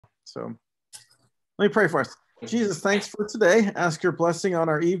So let me pray for us. Jesus, thanks for today. Ask your blessing on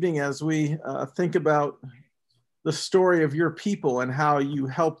our evening as we think about the story of your people and how you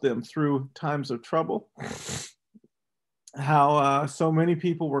help them through times of trouble. How so many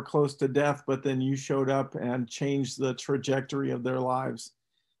people were close to death, but then you showed up and changed the trajectory of their lives.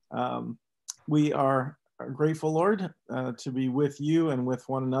 We are grateful, Lord, to be with you and with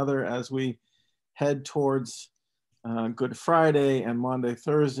one another as we head towards Good Friday and Maundy,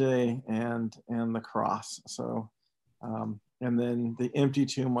 Thursday, and the cross. So, and then the empty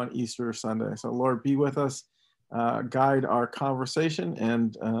tomb on Easter Sunday. So, Lord, be with us, guide our conversation,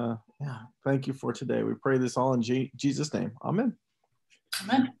 and thank you for today. We pray this all in Jesus' name. Amen.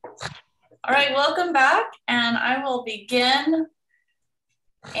 Amen. All right, welcome back, and I will begin.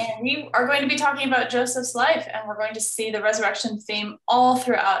 And we are going to be talking about Joseph's life, and we're going to see the resurrection theme all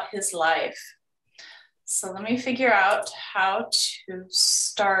throughout his life. So let me figure out how to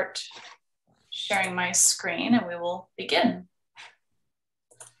start sharing my screen, and we will begin.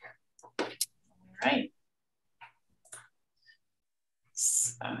 All right.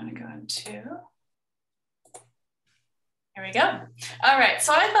 So I'm going to go into, here we go. All right,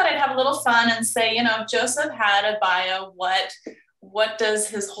 so I thought I'd have a little fun and say, you know, if Joseph had a bio, what does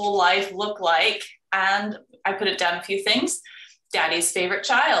his whole life look like? And I put it down a few things. Daddy's favorite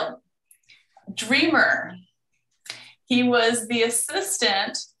child. Dreamer. He was the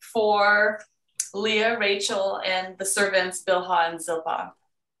assistant for Leah, Rachel, and the servants Bilhah and Zilpah.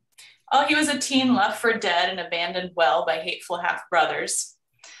 Oh, he was a teen left for dead and abandoned well by hateful half-brothers.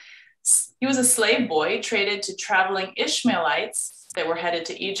 He was a slave boy traded to traveling Ishmaelites that were headed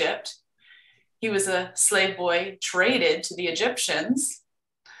to Egypt. He was a slave boy traded to the Egyptians.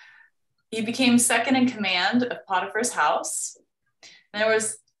 He became second in command of Potiphar's house. There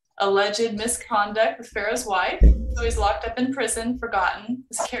was alleged misconduct with Pharaoh's wife, so he's locked up in prison, forgotten,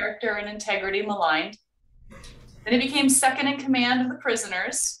 his character and integrity maligned. Then he became second in command of the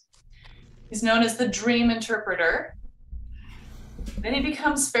prisoners. He's known as the dream interpreter. Then he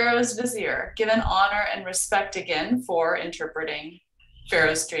becomes Pharaoh's vizier, given honor and respect again for interpreting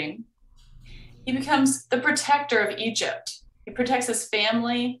Pharaoh's dream. He becomes the protector of Egypt. He protects his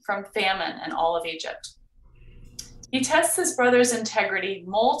family from famine and all of Egypt. He tests his brother's integrity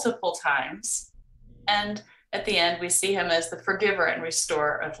multiple times. And at the end, we see him as the forgiver and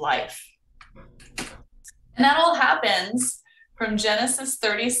restorer of life. And that all happens from Genesis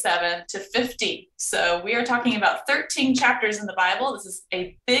 37 to 50. So we are talking about 13 chapters in the Bible. This is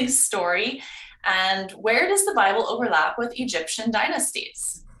a big story. And where does the Bible overlap with Egyptian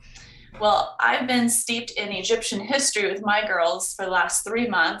dynasties? Well, I've been steeped in Egyptian history with my girls for the last 3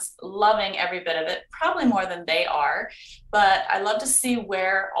 months, loving every bit of it, probably more than they are, but I love to see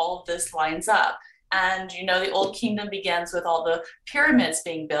where all of this lines up. And you know, the Old Kingdom begins with all the pyramids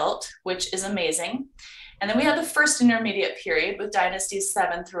being built, which is amazing. And then we have the first intermediate period with dynasties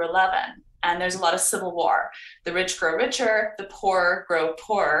 7 through 11. And there's a lot of civil war. The rich grow richer, the poor grow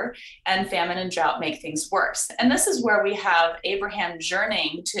poorer, and famine and drought make things worse. And this is where we have Abraham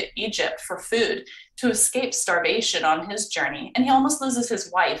journeying to Egypt for food to escape starvation on his journey. And he almost loses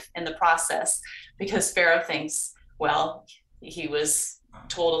his wife in the process because Pharaoh thinks, well, he was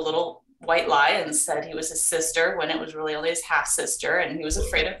told a little white lie and said he was his sister when it was really only his half sister, and he was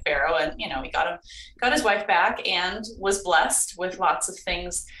afraid of Pharaoh. And you know, he got his wife back and was blessed with lots of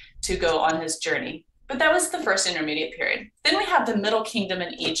things to go on his journey. But that was the first intermediate period. Then we have the Middle Kingdom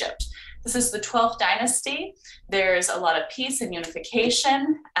in Egypt. This is the 12th dynasty. There's a lot of peace and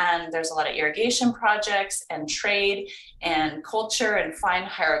unification, and there's a lot of irrigation projects and trade and culture and fine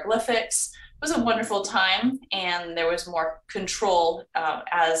hieroglyphics. It was a wonderful time, and there was more control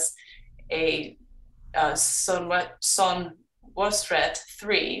as a Sonwosret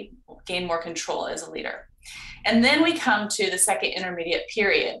III gained more control as a leader. And then we come to the second intermediate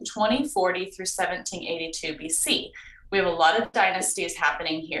period, 2040 through 1782 BC. We have a lot of dynasties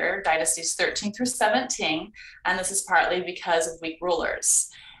happening here, dynasties 13 through 17, and this is partly because of weak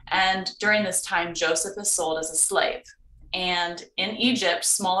rulers. And during this time, Joseph is sold as a slave. And in Egypt,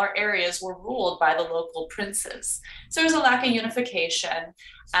 smaller areas were ruled by the local princes. So there's a lack of unification,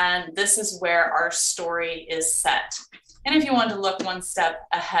 and this is where our story is set. And if you want to look one step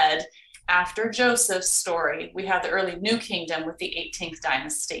ahead, after Joseph's story, we have the early New Kingdom with the 18th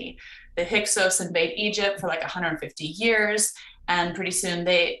dynasty. The Hyksos invade Egypt for like 150 years, and pretty soon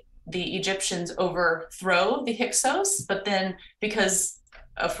the Egyptians overthrow the Hyksos, but then because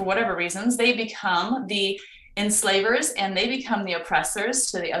for whatever reasons, they become the enslavers and they become the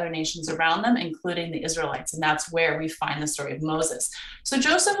oppressors to the other nations around them, including the Israelites. And that's where we find the story of Moses. So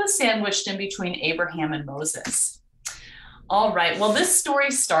Joseph was sandwiched in between Abraham and Moses. All right. Well, this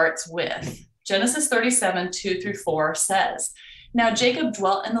story starts with Genesis 37, 2-4 says, "Now Jacob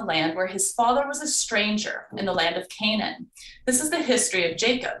dwelt in the land where his father was a stranger, in the land of Canaan. This is the history of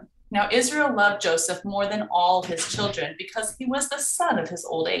Jacob. Now Israel loved Joseph more than all his children because he was the son of his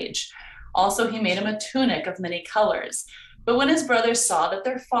old age. Also, he made him a tunic of many colors. But when his brothers saw that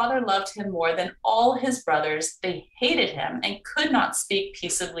their father loved him more than all his brothers, they hated him and could not speak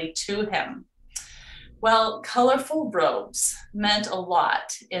peaceably to him." Well, colorful robes meant a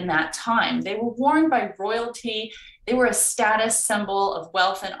lot in that time. They were worn by royalty. They were a status symbol of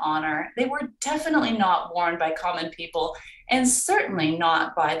wealth and honor. They were definitely not worn by common people, and certainly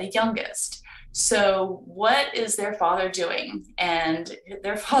not by the youngest. So what is their father doing? And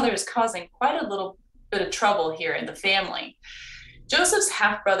their father is causing quite a little bit of trouble here in the family. Joseph's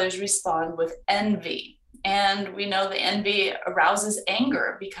half-brothers respond with envy. And we know the envy arouses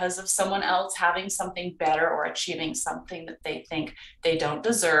anger because of someone else having something better or achieving something that they think they don't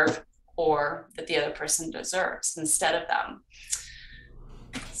deserve or that the other person deserves instead of them.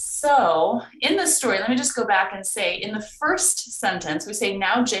 So in this story, let me just go back and say, in the first sentence, we say,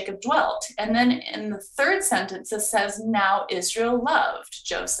 "Now Jacob dwelt." And then in the third sentence, it says, "Now Israel loved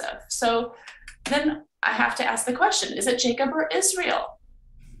Joseph." So then I have to ask the question, is it Jacob or Israel?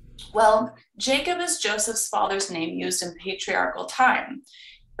 Well, Jacob is Joseph's father's name used in patriarchal time,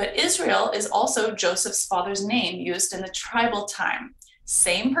 but Israel is also Joseph's father's name used in the tribal time.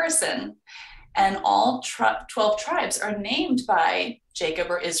 Same person, and all 12 tribes are named by Jacob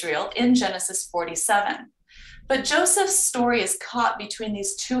or Israel in Genesis 47. But Joseph's story is caught between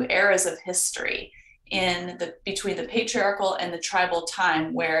these two eras of history, between the patriarchal and the tribal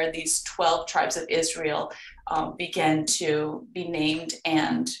time, where these 12 tribes of Israel began to be named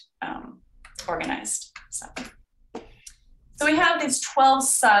and organized. So we have these 12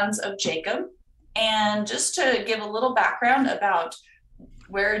 sons of Jacob. And just to give a little background about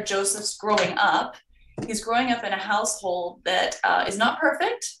where Joseph's growing up, he's growing up in a household that is not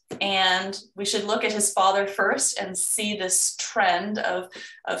perfect. And we should look at his father first and see this trend of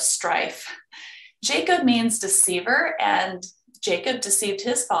strife. Jacob means deceiver, and Jacob deceived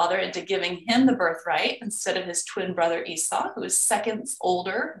his father into giving him the birthright instead of his twin brother Esau, who is seconds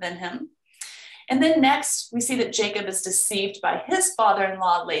older than him. And then next, we see that Jacob is deceived by his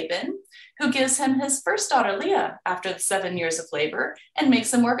father-in-law Laban, who gives him his first daughter Leah after the 7 years of labor and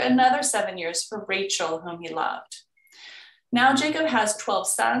makes him work another 7 years for Rachel, whom he loved. Now Jacob has 12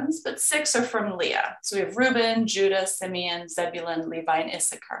 sons, but 6 are from Leah. So we have Reuben, Judah, Simeon, Zebulun, Levi, and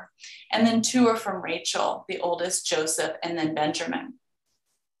Issachar. And then 2 are from Rachel, the oldest, Joseph, and then Benjamin.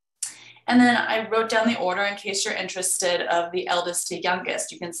 And then I wrote down the order in case you're interested of the eldest to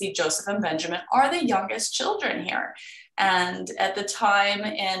youngest. You can see Joseph and Benjamin are the youngest children here. And at the time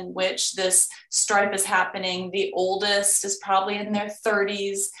in which this strife is happening, the oldest is probably in their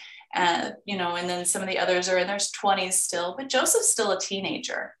 30s. And then some of the others are in their 20s still, but Joseph's still a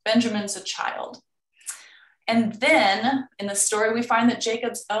teenager. Benjamin's a child. And then in the story, we find that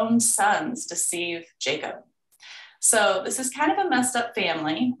Jacob's own sons deceive Jacob. So this is kind of a messed up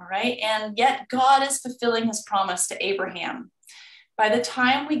family, right? And yet God is fulfilling his promise to Abraham. By the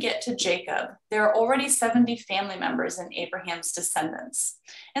time we get to Jacob, there are already 70 family members in Abraham's descendants.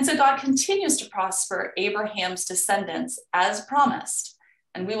 And so God continues to prosper Abraham's descendants as promised.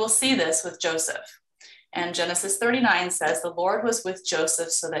 And we will see this with Joseph. And Genesis 39 says, "The Lord was with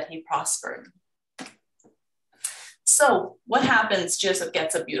Joseph so that he prospered." So what happens? Joseph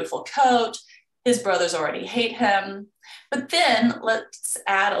gets a beautiful coat. His brothers already hate him. But then let's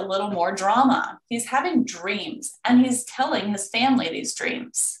add a little more drama. He's having dreams, and he's telling his family these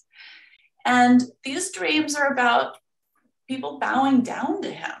dreams. And these dreams are about people bowing down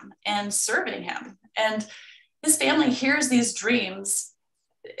to him and serving him. And his family hears these dreams,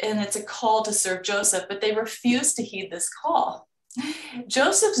 and it's a call to serve Joseph, but they refuse to heed this call.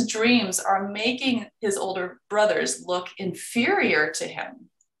 Joseph's dreams are making his older brothers look inferior to him,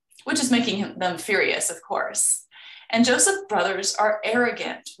 which is making them furious, of course. And Joseph's brothers are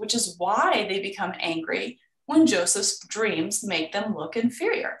arrogant, which is why they become angry when Joseph's dreams make them look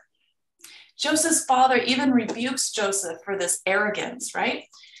inferior. Joseph's father even rebukes Joseph for this arrogance, right?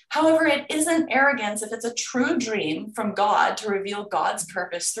 However, it isn't arrogance if it's a true dream from God to reveal God's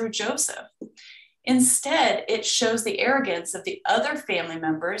purpose through Joseph. Instead, it shows the arrogance of the other family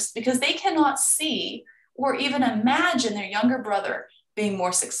members because they cannot see or even imagine their younger brother being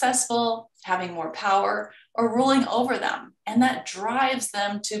more successful, having more power, or ruling over them. And that drives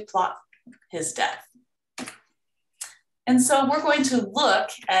them to plot his death. And so we're going to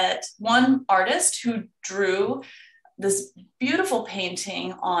look at one artist who drew this beautiful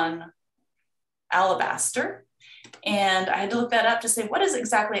painting on alabaster. And I had to look that up to say, what is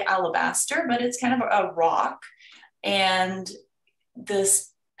exactly alabaster? But it's kind of a rock. And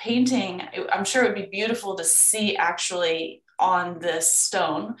this painting, I'm sure it would be beautiful to see actually on this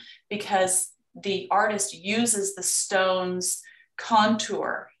stone, because the artist uses the stone's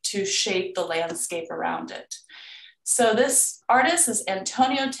contour to shape the landscape around it. So this artist is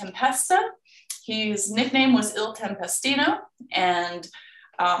Antonio Tempesta. His nickname was Il Tempestino. And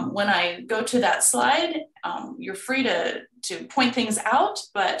when I go to that slide, you're free to point things out,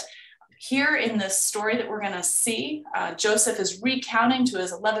 but here in this story that we're going to see, Joseph is recounting to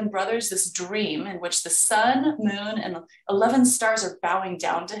his 11 brothers this dream in which the sun, moon, and 11 stars are bowing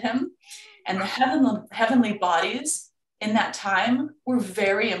down to him. And the heavenly bodies in that time were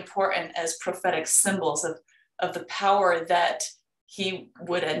very important as prophetic symbols of the power that he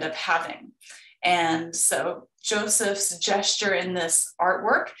would end up having. And so Joseph's gesture in this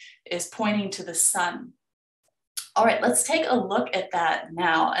artwork is pointing to the sun. All right, let's take a look at that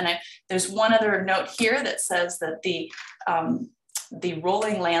now. And there's one other note here that says that the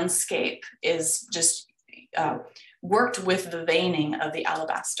rolling landscape is just worked with the veining of the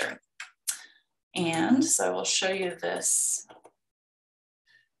alabaster. And so I will show you this.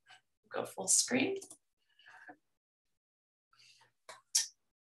 Go full screen.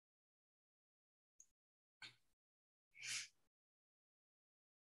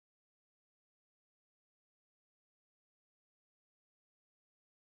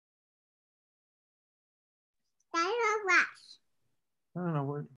 I don't know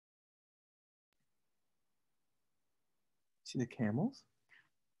where. See the camels?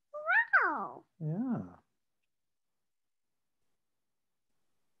 Wow. Yeah.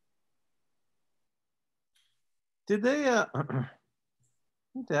 Did they I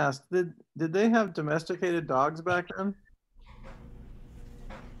need to ask, did they have domesticated dogs back then?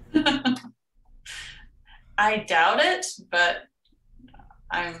 I doubt it, but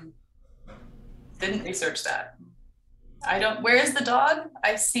didn't research that. Where is the dog?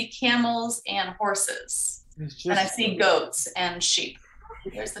 I see camels and horses. And I see goats and sheep.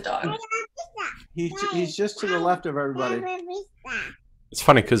 Here's the dog. He's just to the left of everybody. It's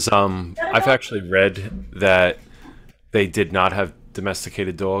funny because I've actually read that they did not have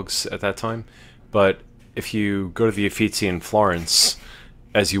domesticated dogs at that time, but if you go to the Uffizi in Florence,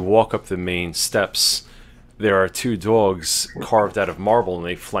 as you walk up the main steps, there are two dogs carved out of marble, and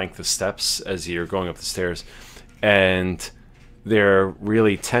they flank the steps as you're going up the stairs, and they're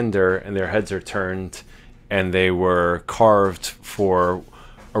really tender, and their heads are turned, and they were carved for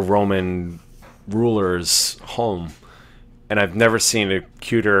a Roman ruler's home. And I've never seen a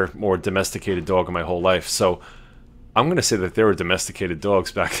cuter, more domesticated dog in my whole life. So I'm going to say that there were domesticated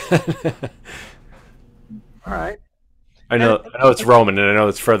dogs back then. All right. I know it's Roman, and I know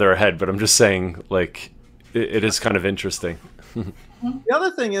it's further ahead, but I'm just saying, like, it is kind of interesting. The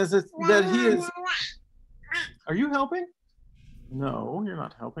other thing is that he is... Are you helping? No, you're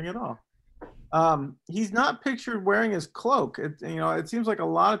not helping at all. He's not pictured wearing his cloak. It seems like a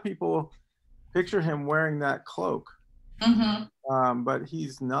lot of people picture him wearing that cloak. Mm-hmm. But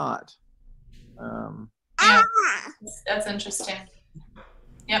he's not. Yeah, that's interesting.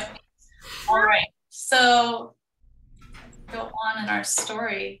 Yep. All right. So go on in our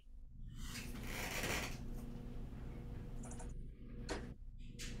story.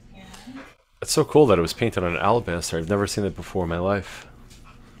 Yeah. It's so cool that it was painted on alabaster. I've never seen it before in my life.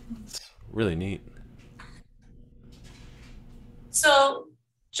 It's really neat. So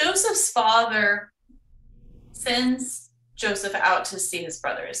Joseph's father sends Joseph out to see his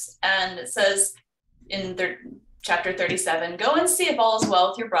brothers. And it says in chapter 37, go and see if all is well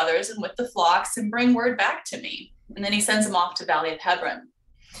with your brothers and with the flocks, and bring word back to me. And then he sends him off to Valley of Hebron.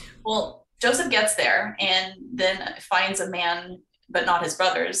 Well, Joseph gets there and then finds a man, but not his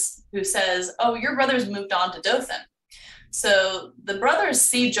brothers, who says, oh, your brothers moved on to Dothan. So the brothers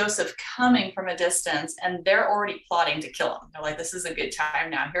see Joseph coming from a distance, and they're already plotting to kill him. They're like, this is a good time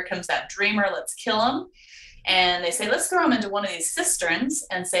now. Here comes that dreamer. Let's kill him. And they say, let's throw him into one of these cisterns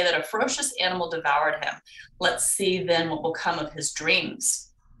and say that a ferocious animal devoured him. Let's see then what will come of his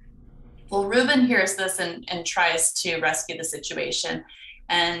dreams. Well, Reuben hears this and tries to rescue the situation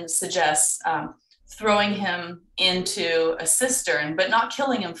and suggests throwing him into a cistern, but not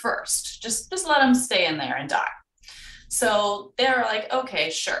killing him first. Just let him stay in there and die. So they're like, okay,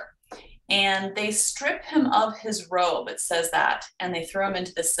 sure. And they strip him of his robe, it says that, and they throw him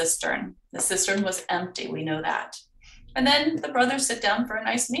into the cistern. The cistern was empty, we know that. And then the brothers sit down for a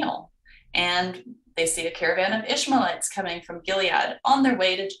nice meal. And they see a caravan of Ishmaelites coming from Gilead on their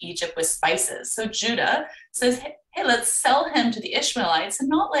way to Egypt with spices. So Judah says, hey, let's sell him to the Ishmaelites and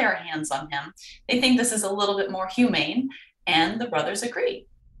not lay our hands on him. They think this is a little bit more humane, and the brothers agree.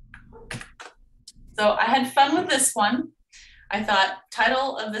 So I had fun with this one. I thought,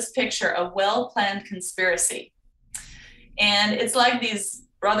 title of this picture, A Well-Planned Conspiracy. And it's like these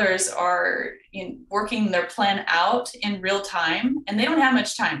brothers are working their plan out in real time, and they don't have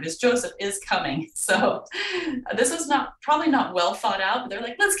much time because Joseph is coming. So this was probably not well thought out, but they're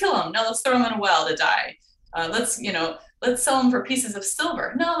like, let's kill him. No, let's throw him in a well to die. Let's sell him for pieces of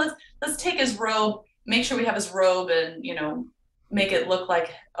silver. No, let's take his robe, make sure we have his robe, and make it look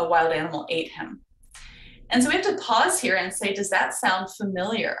like a wild animal ate him. And so we have to pause here and say, does that sound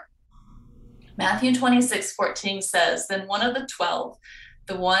familiar? Matthew 26:14 says, then one of the 12,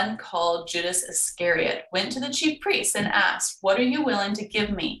 the one called Judas Iscariot, went to the chief priests and asked, what are you willing to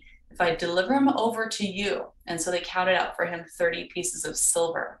give me if I deliver him over to you? And so they counted out for him 30 pieces of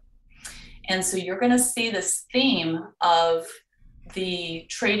silver. And so you're going to see this theme of the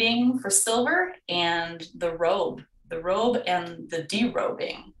trading for silver and the robe and the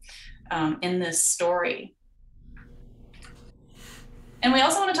derobing in this story. And we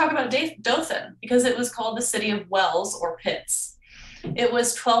also want to talk about Dothan, because it was called the city of wells or pits. It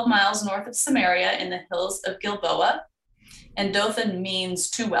was 12 miles north of Samaria in the hills of Gilboa. And Dothan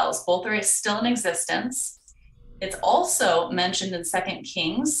means two wells. Both are still in existence. It's also mentioned in 2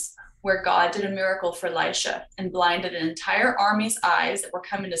 Kings, where God did a miracle for Elisha and blinded an entire army's eyes that were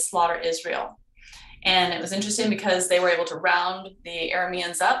coming to slaughter Israel. And it was interesting because they were able to round the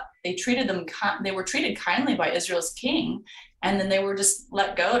Arameans up. They were treated kindly by Israel's king, and then they were just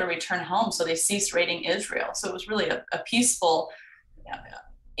let go to return home. So they ceased raiding Israel. So it was really a peaceful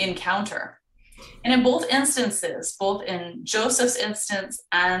encounter. And in both instances, both in Joseph's instance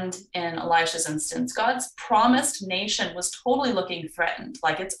and in Elisha's instance, God's promised nation was totally looking threatened,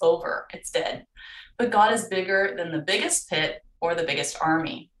 like it's over, it's dead. But God is bigger than the biggest pit or the biggest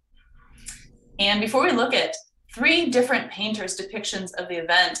army. And before we look at 3 different painters' depictions of the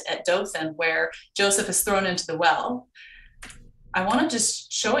event at Dothan where Joseph is thrown into the well, I want to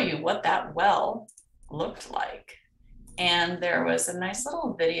just show you what that well looked like. And there was a nice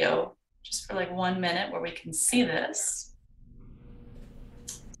little video just for like 1 minute where we can see this.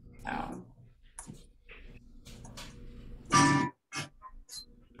 There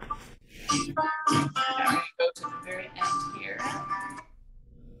we go to the very end here.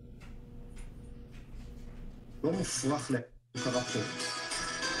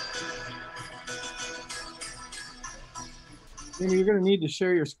 Amy, you're going to need to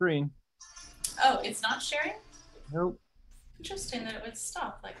share your screen. Oh, it's not sharing? Nope. Interesting that it would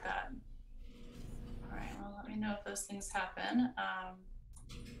stop like that. All right, well, let me know if those things happen.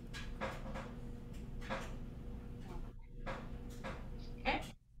 Okay.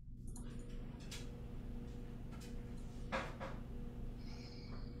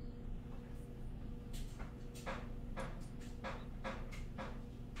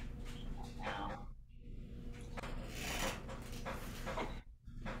 Now.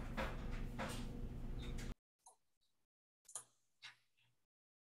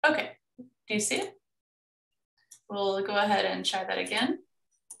 Okay, do you see it? We'll go ahead and try that again.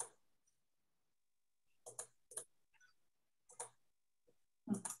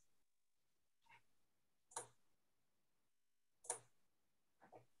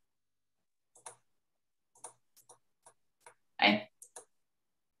 I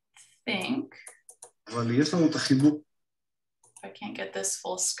think if I can't get this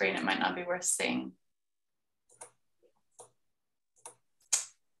full screen, it might not be worth seeing.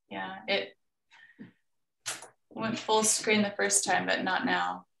 Yeah, it went full screen the first time, but not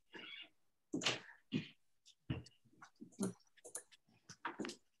now.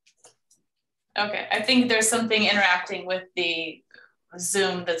 Okay, I think there's something interacting with the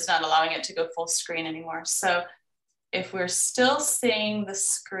Zoom that's not allowing it to go full screen anymore. So if we're still seeing the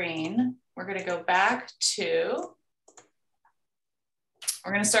screen, we're going to go back to,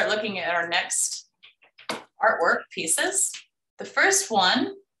 we're going to start looking at our next artwork pieces. The first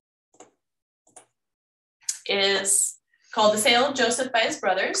one is called The Sale of Joseph by His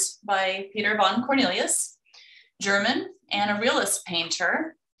Brothers by Peter von Cornelius, German and a realist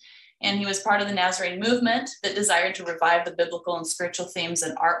painter. And he was part of the Nazarene movement that desired to revive the biblical and spiritual themes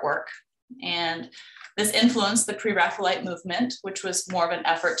in artwork. And this influenced the Pre-Raphaelite movement, which was more of an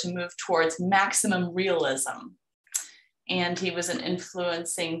effort to move towards maximum realism. And he was an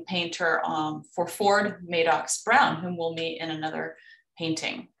influencing painter for Ford Madox Brown, whom we'll meet in another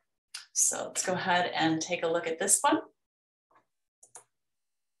painting. So let's go ahead and take a look at this one.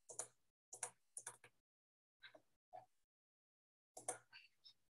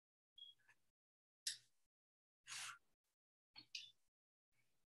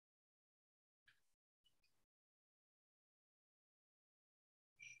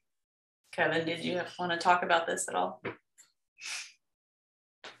 Kevin, did you want to talk about this at all?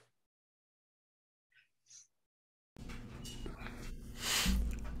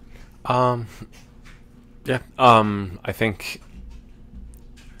 Yeah. I think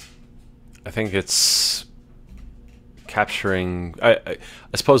it's capturing. I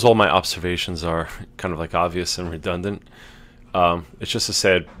suppose all my observations are kind of like obvious and redundant. It's just a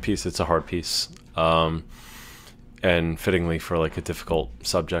sad piece. It's a hard piece, and fittingly for like a difficult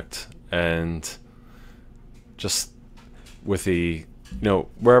subject. And just with the,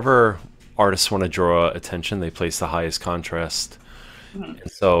 wherever artists want to draw attention, they place the highest contrast. And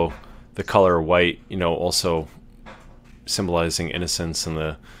so the color white, also symbolizing innocence and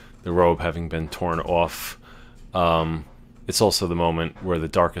the robe having been torn off. It's also the moment where the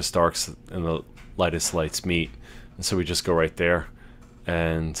darkest darks and the lightest lights meet. And so we just go right there.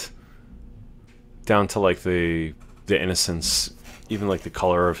 And down to like the innocence, even like the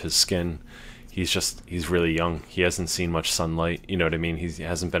color of his skin. He's really young. He hasn't seen much sunlight. You know what I mean? He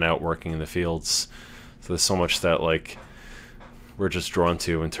hasn't been out working in the fields. So there's so much that like we're just drawn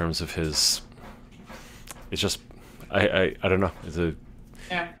to in terms of his. It's just I don't know. It's a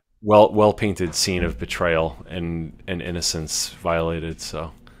well painted scene of betrayal and innocence violated.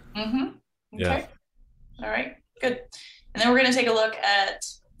 So Okay. Yeah. All right. Good. And then we're going to take a look at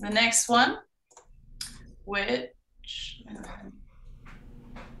the next one, which.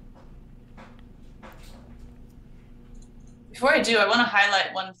 Before I do, I want to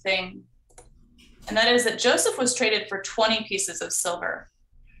highlight one thing, and that is that Joseph was traded for 20 pieces of silver,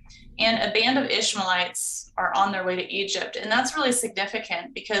 and a band of Ishmaelites are on their way to Egypt. And that's really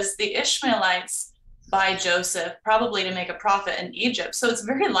significant because the Ishmaelites buy Joseph probably to make a profit in Egypt. So it's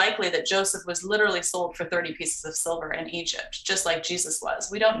very likely that Joseph was literally sold for 30 pieces of silver in Egypt, just like Jesus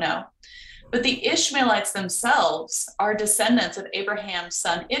was. We don't know. But the Ishmaelites themselves are descendants of Abraham's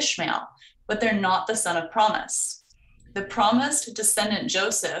son Ishmael, but they're not the son of promise. The promised descendant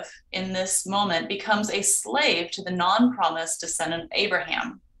Joseph in this moment becomes a slave to the non-promised descendant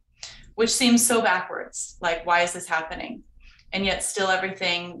Abraham, which seems so backwards. Like, why is this happening? And yet still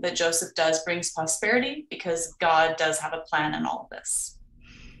everything that Joseph does brings prosperity because God does have a plan in all of this.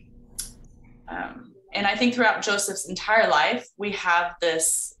 And I think throughout Joseph's entire life, we have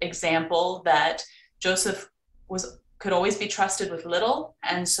this example that Joseph could always be trusted with little,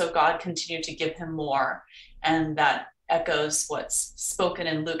 and so God continued to give him more. And that echoes what's spoken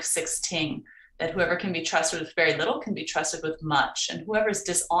in Luke 16, that whoever can be trusted with very little can be trusted with much, and whoever is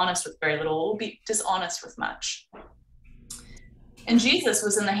dishonest with very little will be dishonest with much. And Jesus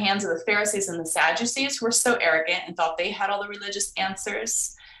was in the hands of the Pharisees and the Sadducees, who were so arrogant and thought they had all the religious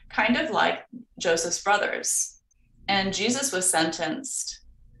answers, kind of like Joseph's brothers. And Jesus was sentenced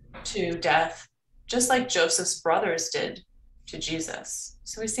to death, just like Joseph's brothers did to Jesus.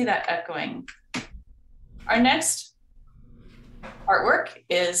 So we see that echoing. Our next artwork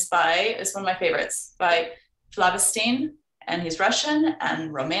is one of my favorites, by Flavestine, and he's Russian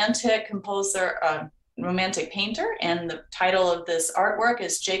and romantic composer, romantic painter. And the title of this artwork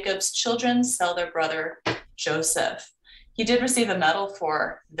is Jacob's Children Sell Their Brother Joseph. He did receive a medal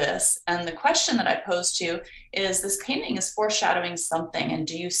for this. And the question that I posed to you is, this painting is foreshadowing something, and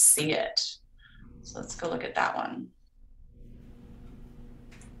do you see it? So let's go look at that one.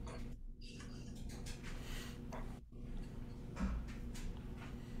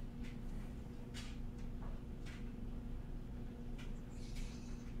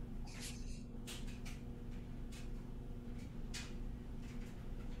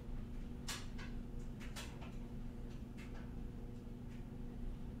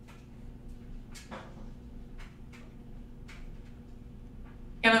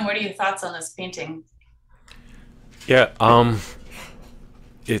 Kevin, what are your thoughts on this painting? Yeah,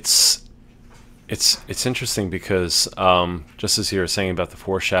 it's interesting because just as you were saying about the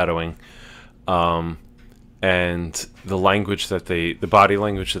foreshadowing, and the language that the body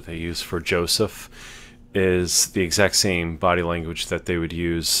language that they use for Joseph is the exact same body language that they would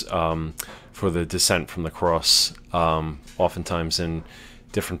use for the descent from the cross, oftentimes in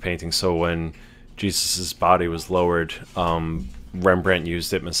different paintings. So when Jesus's body was lowered, Rembrandt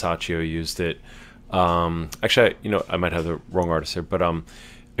used it, Masaccio used it. Actually, I might have the wrong artist here, but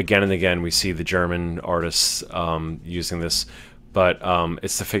again and again we see the German artists using this, but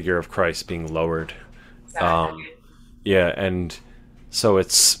it's the figure of Christ being lowered. Exactly. Yeah, and so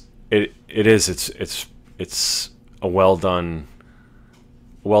it's a well done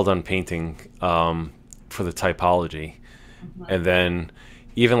painting for the typology. And then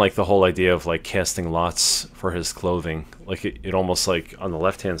even like the whole idea of like casting lots for his clothing, like it almost, like on the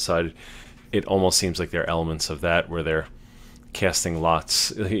left hand side, it almost seems like there are elements of that where they're casting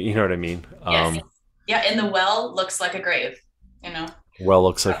lots. You know what I mean? Yes. Yeah, in the well looks like a grave, you know. Well,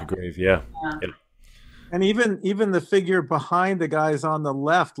 looks like a grave. Yeah. Yeah. Yeah. And even the figure behind the guys on the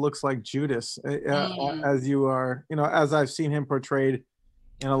left looks like Judas, as you are, as I've seen him portrayed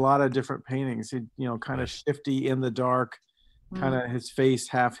in a lot of different paintings. He, kind of shifty in the dark, kind of his face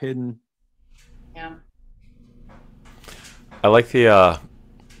half hidden. Yeah. I like the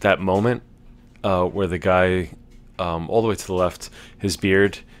that moment where the guy, all the way to the left, his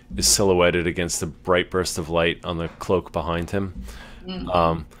beard is silhouetted against the bright burst of light on the cloak behind him.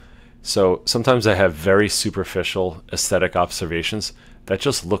 So sometimes I have very superficial aesthetic observations that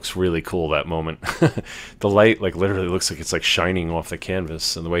just looks really cool that moment. The light like literally looks like it's like shining off the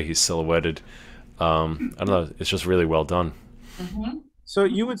canvas, and the way he's silhouetted, I don't know, it's just really well done. So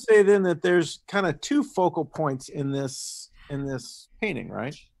you would say then that there's kind of two focal points in this painting,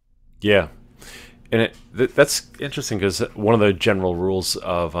 right? Yeah. And that's interesting because one of the general rules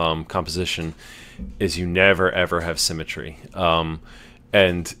of composition is you never ever have symmetry.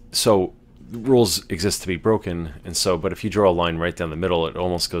 And so rules exist to be broken. And so, but if you draw a line right down the middle, it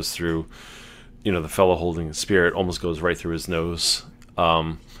almost goes through, the fellow holding the spear, it almost goes right through his nose.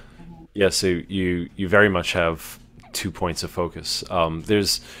 Yeah, so you very much have 2 points of focus.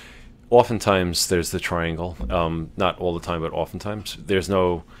 Oftentimes there's the triangle, not all the time, but oftentimes there's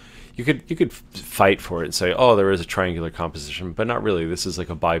no. You could fight for it and say, oh, there is a triangular composition, but not really. This is like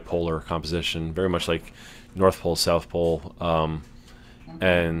a bipolar composition, very much like North Pole, South Pole,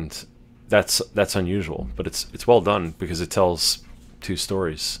 and that's unusual, but it's well done because it tells two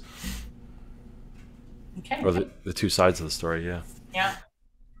stories. Okay. Or the two sides of the story, yeah. Yeah.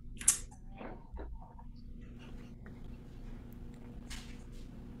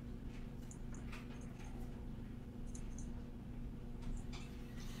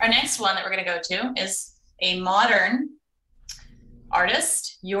 Our next one that we're going to go to is a modern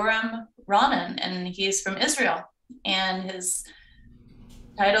artist, Yoram Ronen, and he's from Israel. And his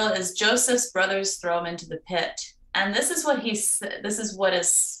title is Joseph's Brothers Throw Him into the Pit. And this is what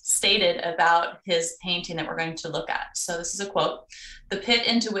is stated about his painting that we're going to look at. So this is a quote. The pit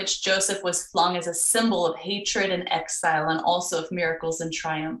into which Joseph was flung is a symbol of hatred and exile, and also of miracles and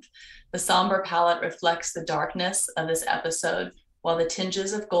triumph. The somber palette reflects the darkness of this episode, while the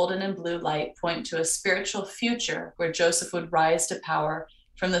tinges of golden and blue light point to a spiritual future where Joseph would rise to power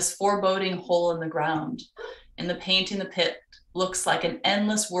from this foreboding hole in the ground. In the painting, the pit looks like an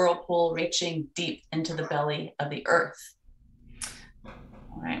endless whirlpool reaching deep into the belly of the earth.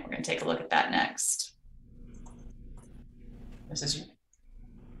 All right, we're going to take a look at that next. This is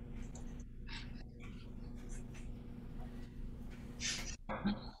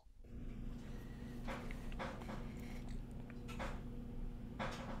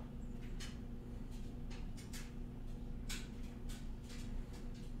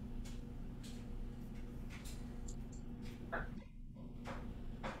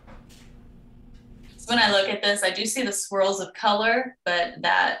when I look at this, I do see the swirls of color, but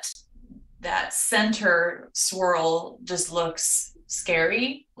that center swirl just looks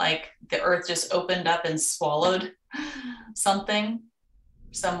scary, like the earth just opened up and swallowed someone.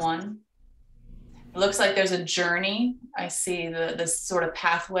 It looks like there's a journey. I see this sort of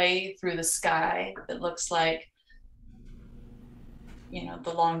pathway through the sky that looks like,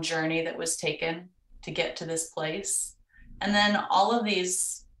 the long journey that was taken to get to this place. And then all of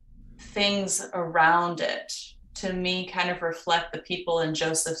these things around it, to me, kind of reflect the people in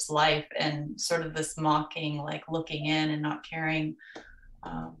Joseph's life and sort of this mocking, like looking in and not caring.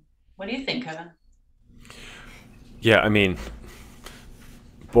 What do you think, Kevin? Yeah, I mean,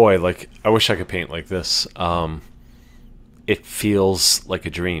 boy, like, I wish I could paint like this. It feels like a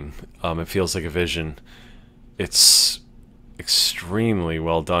dream. It feels like a vision. It's extremely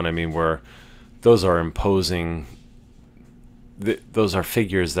well done. I mean, where those are imposing, those are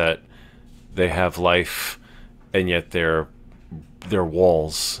figures that they have life, and yet they're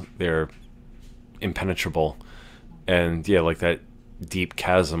walls, they're impenetrable, and yeah, like that deep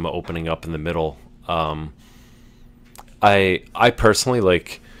chasm opening up in the middle. I personally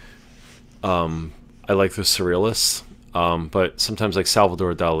like, I like the surrealists, but sometimes like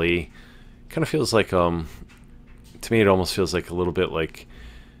Salvador Dali kind of feels like, to me it almost feels like a little bit like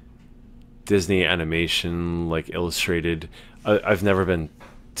Disney animation, like illustrated. I've never been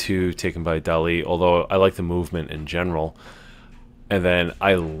too taken by Dali, although I like the movement in general. And then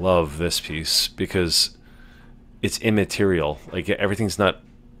I love this piece because it's immaterial. Like, everything's not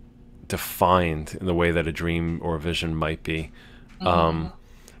defined in the way that a dream or a vision might be. And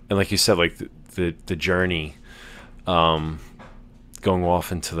like you said, like the journey, going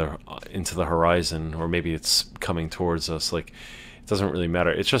off into the horizon, or maybe it's coming towards us. Like, it doesn't really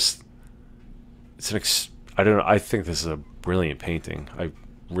matter. It's just, I don't know. I think this is a brilliant painting. I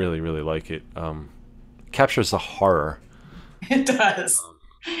really, really like it. Captures the horror. It does.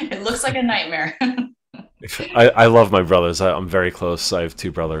 It looks like a nightmare. I love my brothers. I'm very close. I have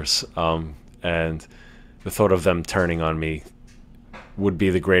two brothers, and the thought of them turning on me would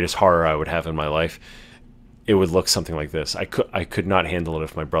be the greatest horror I would have in my life. It would look something like this. I could not handle it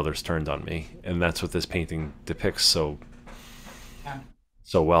if my brothers turned on me, and that's what this painting depicts so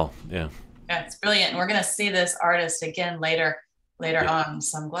well. Yeah. Yeah, it's brilliant. And we're going to see this artist again later on.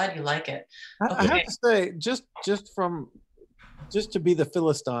 So I'm glad you like it. Okay. I have to say, just to be the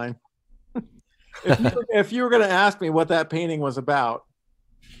Philistine, if you were going to ask me what that painting was about,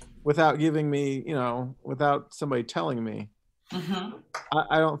 without giving me, without somebody telling me,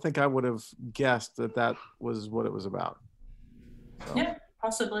 I don't think I would have guessed that was what it was about. So. Yeah,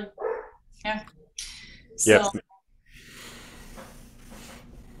 possibly. Yeah. Yep. So,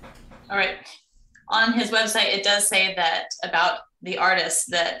 all right. On his website, it does say that about the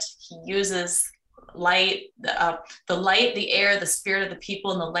artist that he uses light, the light, the air, the spirit of the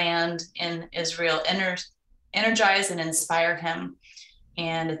people and the land in Israel energize and inspire him.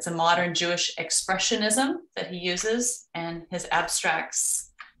 And it's a modern Jewish expressionism that he uses in his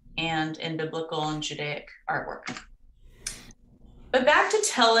abstracts and in biblical and Judaic artwork. But back to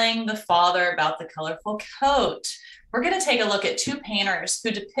telling the father about the colorful coat. We're going to take a look at two painters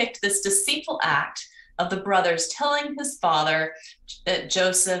who depict this deceitful act of the brothers telling his father that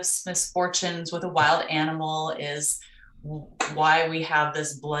Joseph's misfortunes with a wild animal is why we have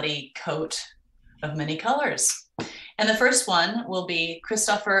this bloody coat of many colors. And the first one will be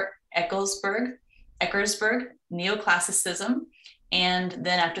Christopher Eckersberg, Neoclassicism, and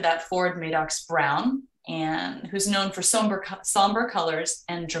then after that, Ford Madox Brown, and who's known for somber colors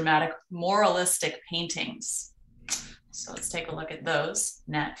and dramatic moralistic paintings. So let's take a look at those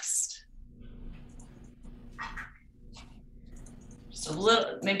next. Just a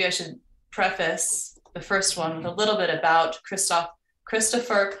little, maybe I should preface the first one with a little bit about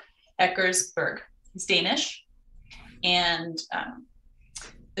Christopher Eckersberg. He's Danish, and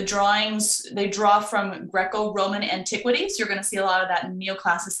the drawings, they draw from Greco-Roman antiquities. You're going to see a lot of that in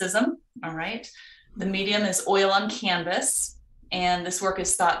neoclassicism. All right. The medium is oil on canvas, and this work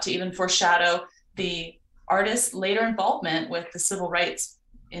is thought to even foreshadow the artist's later involvement with the civil rights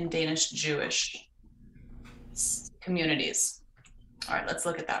in Danish Jewish communities. All right, let's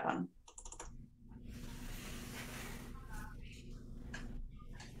look at that one.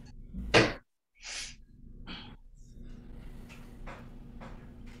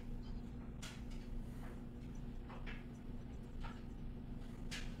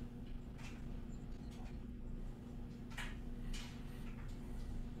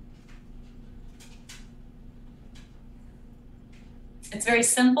 It's very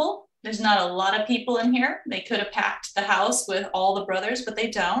simple. There's not a lot of people in here. They could have packed the house with all the brothers, but they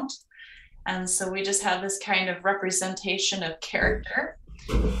don't. And so we just have this kind of representation of character.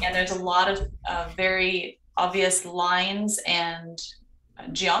 And there's a lot of very obvious lines and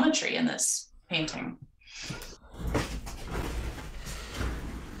geometry in this painting.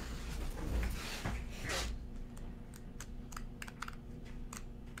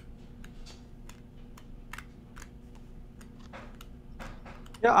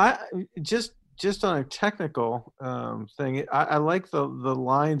 Yeah, I just on a technical thing, I like the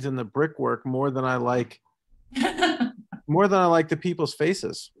lines in the brickwork more than I like the people's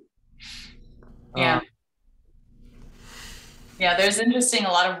faces. Yeah. Yeah, there's interesting,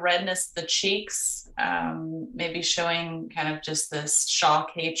 a lot of redness, the cheeks, maybe showing kind of just this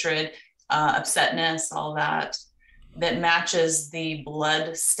shock, hatred, upsetness, all that matches the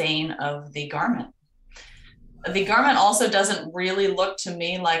blood stain of the garment. The garment also doesn't really look to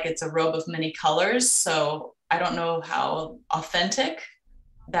me like it's a robe of many colors, so I don't know how authentic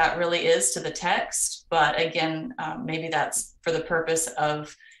that really is to the text, but again, maybe that's for the purpose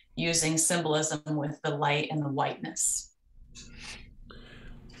of using symbolism with the light and the whiteness.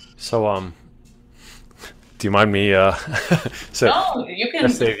 So, do you mind me? So, no, you can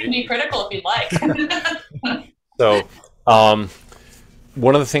be critical if you'd like. So,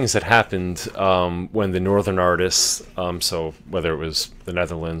 one of the things that happened when the northern artists, so whether it was the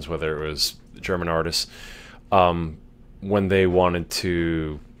Netherlands, whether it was the German artists, when they wanted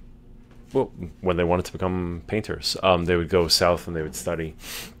to become painters, they would go south and they would study,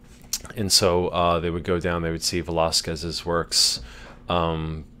 and so they would go down. They would see Velázquez's works.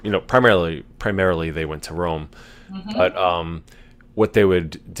 Primarily they went to Rome, but what they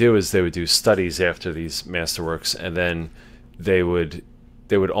would do is they would do studies after these masterworks, and then they would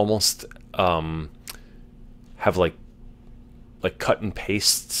almost have like cut and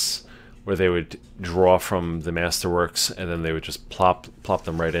pastes where they would draw from the masterworks and then they would just plop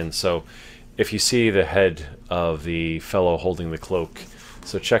them right in. So if you see the head of the fellow holding the cloak,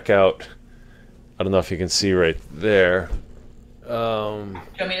 so check out, I don't know if you can see right there. Do you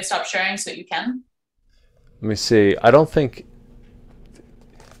want me to stop sharing so you can? Let me see. I don't think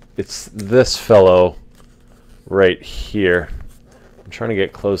it's this fellow right here. I'm trying to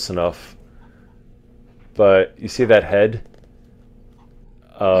get close enough. But you see that head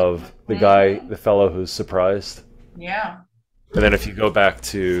of the guy, the fellow who's surprised? Yeah. And then if you go back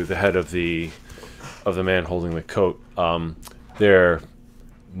to the head of the man holding the coat, they're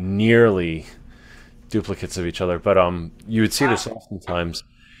nearly duplicates of each other. But you would see this oftentimes,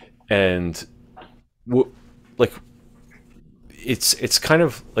 and like it's kind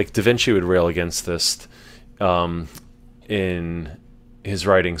of like Da Vinci would rail against this in his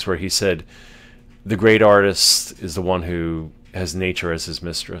writings, where he said the great artist is the one who has nature as his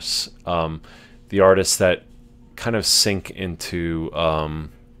mistress. The artists that kind of sink into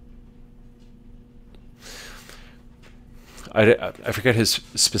I forget his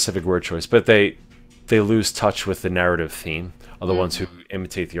specific word choice, but they lose touch with the narrative theme are the ones who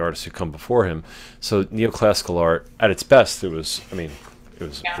imitate the artists who come before him. So neoclassical art, at its best, it was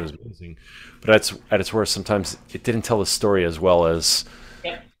amazing, but at its worst, sometimes it didn't tell the story as well as,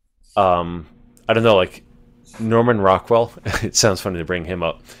 I don't know, like Norman Rockwell. It sounds funny to bring him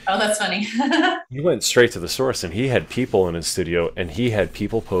up. Oh, that's funny. He went straight to the source, and he had people in his studio, and he had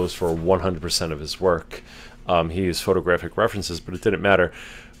people pose for 100% of his work. He used photographic references, but it didn't matter.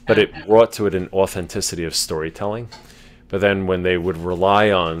 But it brought to it an authenticity of storytelling. But then when they would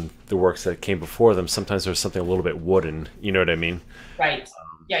rely on the works that came before them, sometimes there was something a little bit wooden. You know what I mean? Right.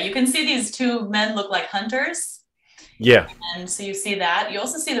 Yeah, you can see these two men look like hunters. Yeah. And so you see that. You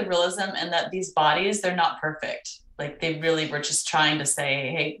also see the realism in that these bodies, they're not perfect. Like they really were just trying to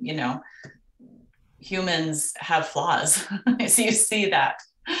say, hey, you know, humans have flaws. So you see that.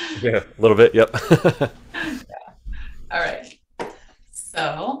 Yeah, a little bit. Yep. Yeah. All right.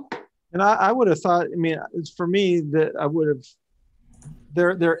 So. And I would have thought, I mean, for me, that I would have,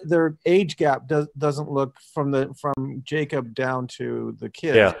 their age gap doesn't look from Jacob down to the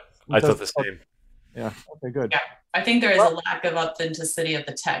kids. Yeah, I thought the same. Yeah. Okay, good. Yeah, I think there is a lack of authenticity of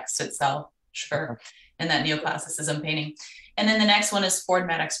the text itself, sure, in that neoclassicism painting. And then the next one is Ford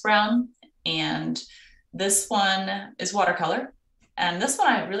Madox Brown, and this one is watercolor. And this one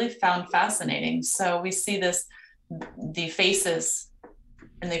I really found fascinating. So we see the faces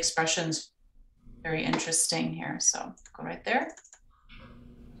and the expressions, very interesting here. So go right there.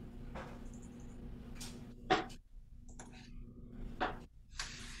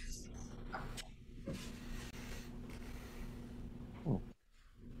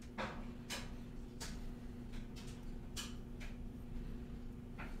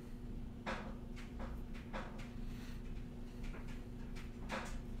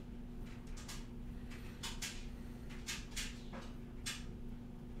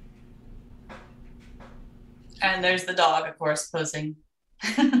 And there's the dog, of course, posing.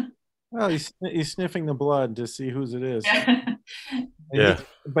 Well, he's sniffing the blood to see whose it is. Yeah.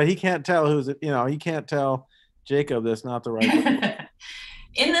 But he can't tell who's it. You know, he can't tell Jacob that's not the right one.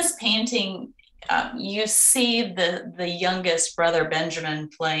 In this painting, you see the youngest brother Benjamin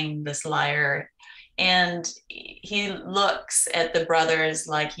playing this lyre, and he looks at the brothers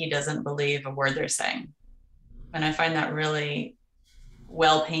like he doesn't believe a word they're saying. And I find that really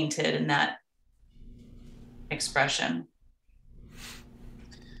well painted in that expression.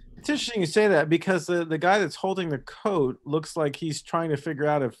 It's interesting you say that, because the guy that's holding the coat looks like he's trying to figure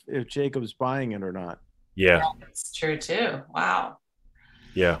out if Jacob's buying it or not. Yeah. It's true too. Wow.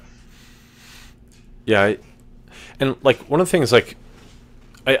 Yeah. Yeah. And like one of the things, like,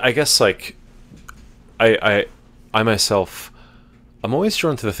 I guess, like, I myself, I'm always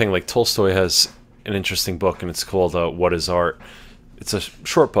drawn to the thing, like Tolstoy has an interesting book, and it's called What is Art? It's a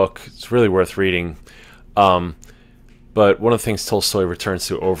short book. It's really worth reading. But one of the things Tolstoy returns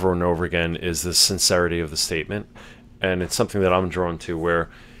to over and over again is the sincerity of the statement. And it's something that I'm drawn to, where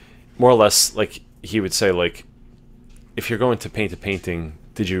more or less, like, he would say, like, if you're going to paint a painting,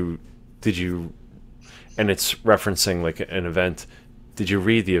 did you, and it's referencing like an event, did you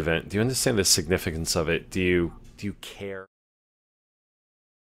read the event? Do you understand the significance of it? Do you care?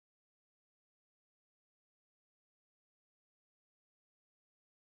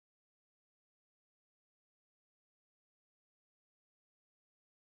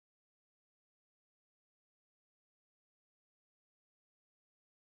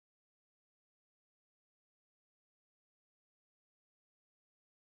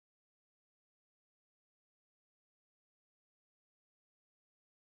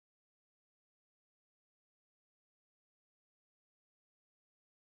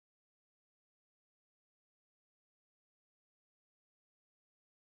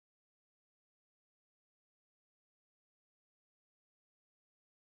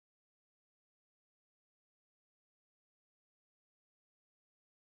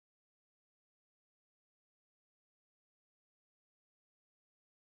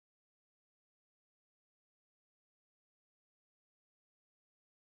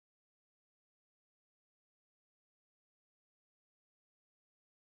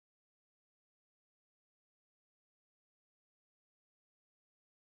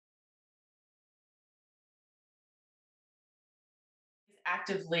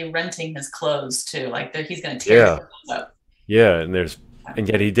 actively renting his clothes too. Like he's going to tear his clothes up. Yeah, and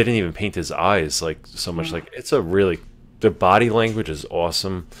yet he didn't even paint his eyes like so much. Like it's a really, the body language is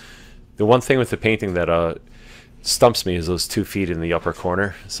awesome. The one thing with the painting that stumps me is those 2 feet in the upper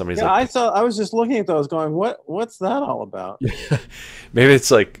corner. Somebody's like, I was just looking at those, going, what's that all about? maybe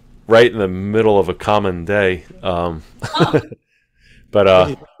it's like right in the middle of a common day.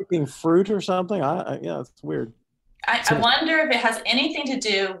 But picking fruit or something. Yeah, it's weird. I wonder if it has anything to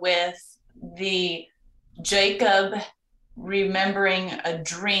do with the Jacob remembering a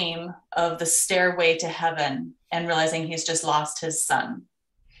dream of the stairway to heaven and realizing he's just lost his son.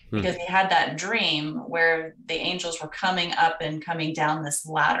 Because he had that dream where the angels were coming up and coming down this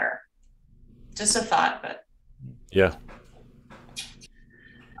ladder. Just a thought, but. Yeah.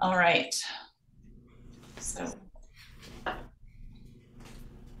 All right. So.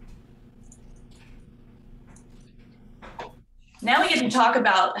 Now we get to talk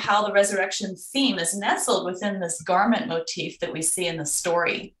about how the resurrection theme is nestled within this garment motif that we see in the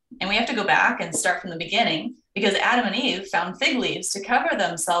story. And we have to go back and start from the beginning, because Adam and Eve found fig leaves to cover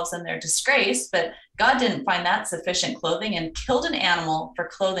themselves in their disgrace, but God didn't find that sufficient clothing and killed an animal for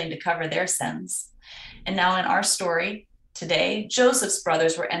clothing to cover their sins. And now in our story today, Joseph's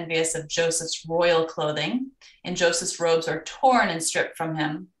brothers were envious of Joseph's royal clothing, and Joseph's robes are torn and stripped from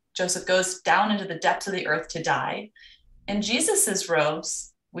him. Joseph goes down into the depths of the earth to die. And Jesus's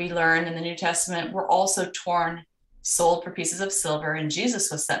robes, we learn in the New Testament, were also torn, sold for pieces of silver, and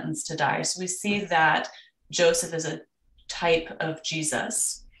Jesus was sentenced to die. So we see that Joseph is a type of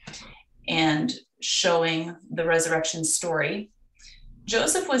Jesus and showing the resurrection story.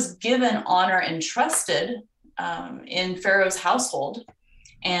 Joseph was given honor and trusted in Pharaoh's household.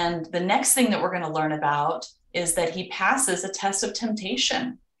 And the next thing that we're going to learn about is that he passes a test of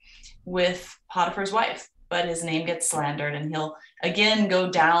temptation with Potiphar's wife, but his name gets slandered and he'll again go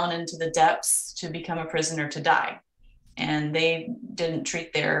down into the depths to become a prisoner to die. And they didn't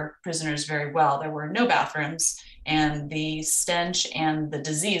treat their prisoners very well. There were no bathrooms, and the stench and the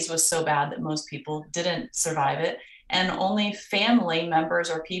disease was so bad that most people didn't survive it. And only family members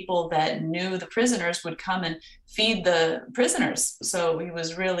or people that knew the prisoners would come and feed the prisoners. So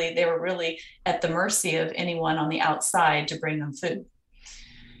they were really at the mercy of anyone on the outside to bring them food.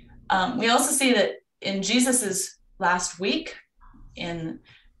 We also see that in Jesus's last week,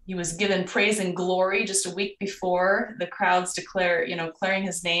 he was given praise and glory just a week before the crowds declaring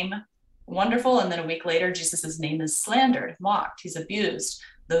his name wonderful. And then a week later, Jesus's name is slandered, mocked. He's abused.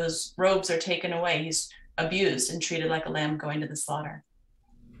 Those robes are taken away. He's abused and treated like a lamb going to the slaughter.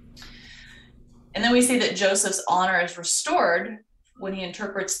 And then we see that Joseph's honor is restored when he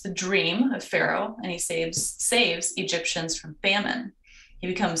interprets the dream of Pharaoh and he saves Egyptians from famine. He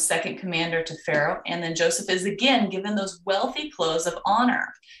becomes second commander to Pharaoh, and then Joseph is again given those wealthy clothes of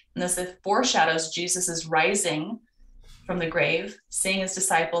honor. And this foreshadows Jesus' rising from the grave, seeing his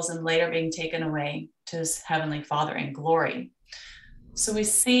disciples, and later being taken away to his heavenly Father in glory. So we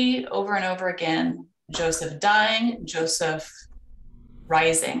see over and over again Joseph dying, Joseph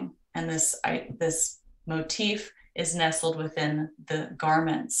rising, and this motif is nestled within the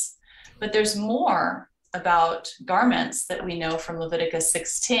garments. But there's more about garments that we know from Leviticus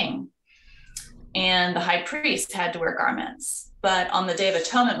 16. And the high priest had to wear garments. But on the Day of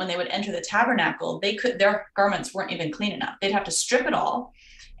Atonement, when they would enter the tabernacle, their garments weren't even clean enough. They'd have to strip it all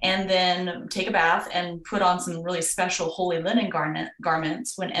and then take a bath and put on some really special holy linen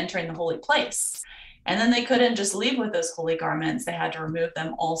garments when entering the holy place. And then they couldn't just leave with those holy garments. They had to remove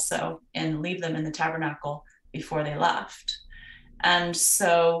them also and leave them in the tabernacle before they left. And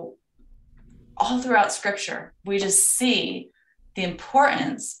so all throughout Scripture, we just see the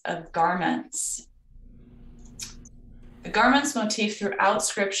importance of garments. The garments motif throughout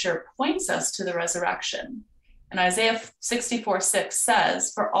Scripture points us to the resurrection. And Isaiah 64:6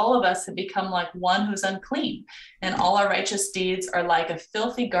 says, "For all of us have become like one who's unclean, and all our righteous deeds are like a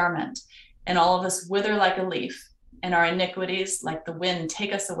filthy garment, and all of us wither like a leaf, and our iniquities like the wind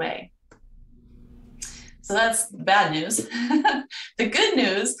take us away." So that's bad news. The good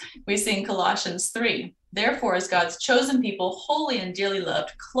news we see in Colossians 3. "Therefore, as God's chosen people, holy and dearly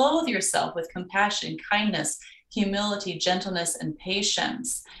loved, clothe yourself with compassion, kindness, humility, gentleness, and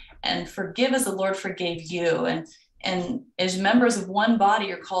patience, and forgive as the Lord forgave you." And as members of one body,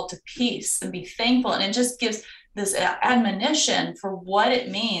 you're called to peace and be thankful. And it just gives this admonition for what it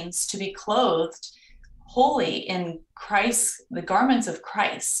means to be clothed holy in Christ, the garments of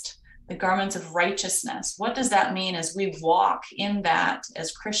Christ, the garments of righteousness. What does that mean as we walk in that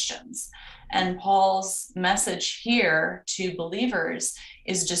as Christians? And Paul's message here to believers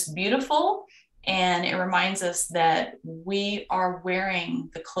is just beautiful And it reminds us that we are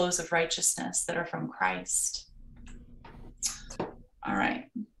wearing the clothes of righteousness that are from Christ. All right.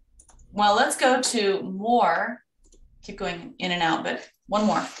 Well, let's go to more. Keep going in and out, but one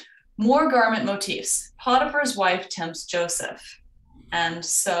more. More garment motifs. Potiphar's wife tempts Joseph. And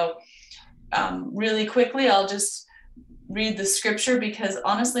so really quickly, I'll just read the scripture, because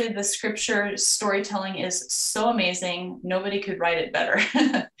honestly, the scripture storytelling is so amazing. Nobody could write it better.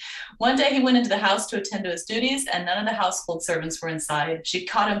 One day he went into the house to attend to his duties, and none of the household servants were inside. She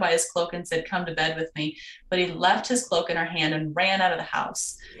caught him by his cloak and said, "Come to bed with me." But he left his cloak in her hand and ran out of the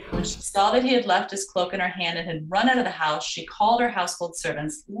house. When she saw that he had left his cloak in her hand and had run out of the house, she called her household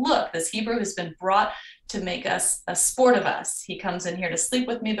servants. "Look, this Hebrew has been brought to make us a sport of us. He comes in here to sleep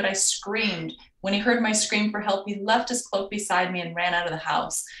with me." But I screamed. When he heard my scream for help, he left his cloak beside me and ran out of the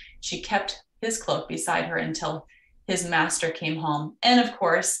house. She kept his cloak beside her until his master came home. And of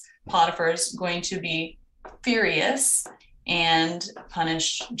course, Potiphar's going to be furious and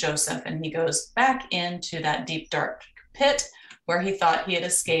punish Joseph. And he goes back into that deep, dark pit where he thought he had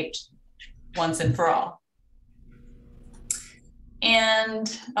escaped once and for all.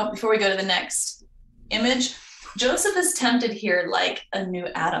 And before we go to the next image, Joseph is tempted here like a new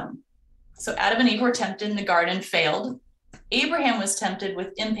Adam. So Adam and Eve were tempted in the garden, failed. Abraham was tempted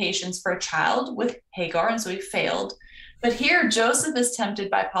with impatience for a child with Hagar, and so he failed. But here, Joseph is tempted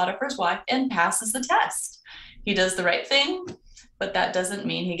by Potiphar's wife and passes the test. He does the right thing, but that doesn't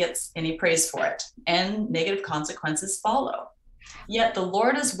mean he gets any praise for it, and negative consequences follow. Yet the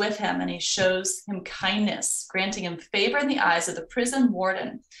Lord is with him, and he shows him kindness, granting him favor in the eyes of the prison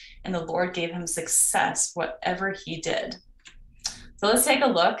warden, and the Lord gave him success whatever he did. So let's take a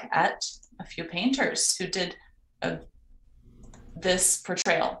look at a few painters who did this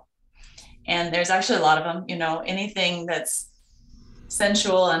portrayal. And there's actually a lot of them. You know, anything that's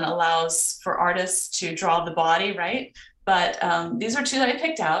sensual and allows for artists to draw the body, right? But these are two that I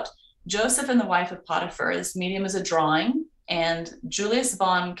picked out. Joseph and the wife of Potiphar. This medium is a drawing. And Julius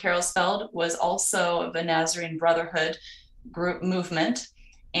von Karelsfeld was also of the Nazarene Brotherhood group movement.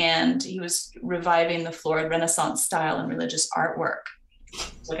 And he was reviving the florid Renaissance style in religious artwork.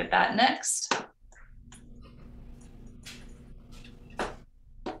 Look at that next.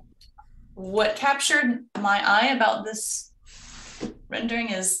 What captured my eye about this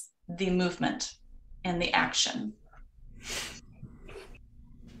rendering is the movement and the action.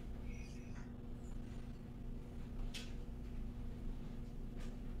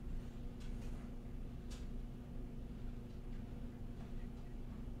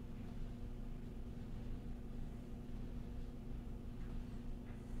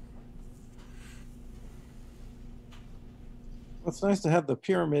 It's nice to have the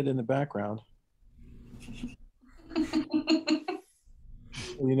pyramid in the background. You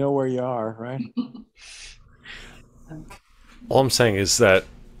know where you are, right? All I'm saying is that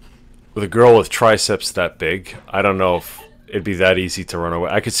with a girl with triceps that big, I don't know if it'd be that easy to run away.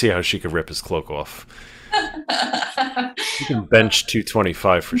 I could see how she could rip his cloak off. She can bench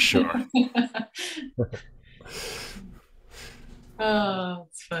 225 for sure. Oh,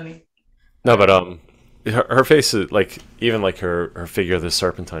 it's funny. No, but her face is like, even like her figure, the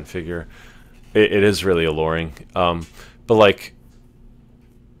serpentine figure, it is really alluring. But like,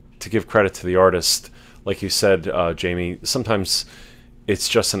 to give credit to the artist, like you said, Jamie, sometimes it's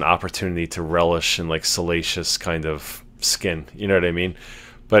just an opportunity to relish in like salacious kind of skin. You know what I mean?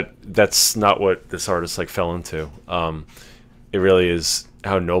 But that's not what this artist like fell into. It really is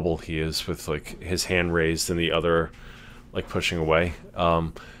how noble he is with like his hand raised and the other like pushing away.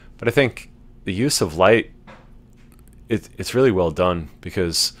 But I think the use of light, it's really well done,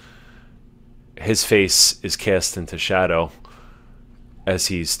 because his face is cast into shadow as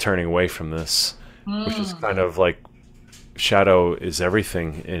he's turning away from this, which is kind of like, shadow is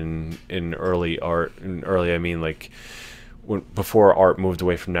everything in early art. In early, I mean like before art moved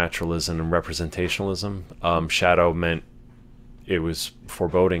away from naturalism and representationalism, shadow meant it was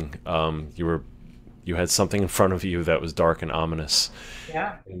foreboding. You had something in front of you that was dark and ominous.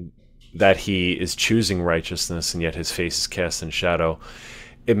 Yeah. And that he is choosing righteousness, and yet his face is cast in shadow.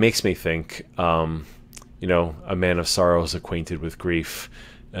 It makes me think, you know, a man of sorrow is acquainted with grief.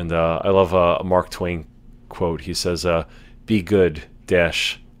 And I love a Mark Twain quote. He says, "Be good,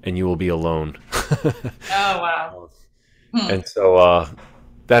 dash, and you will be alone." Oh, wow. And so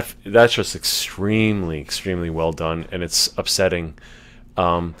that's just extremely well done, and it's upsetting.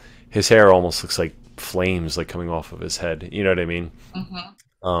 His hair almost looks like flames like coming off of his head. You know what I mean?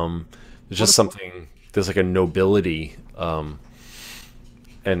 Mm-hmm. There's just something. There's like a nobility, and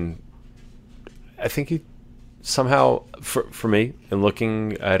I think he somehow, for me, in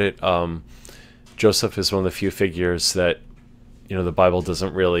looking at it, Joseph is one of the few figures that, the Bible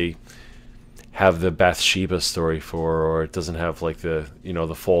doesn't really have the Bathsheba story for, or it doesn't have like the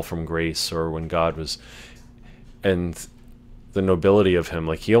fall from grace, or when God was, and the nobility of him.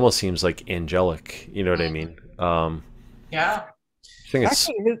 Like, he almost seems like angelic. You know what I mean? Yeah. I think it's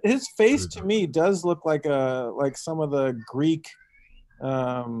Actually, his face to me does look like some of the Greek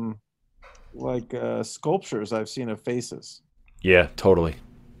sculptures I've seen of faces. yeah, totally.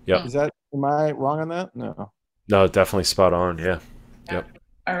 Yep. Am I wrong on that? No, definitely spot on. Yeah. Yep.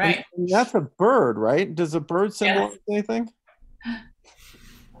 All right. And that's a bird, right? Does a bird symbolize anything?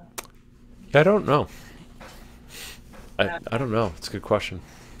 I don't know. I don't know. It's a good question.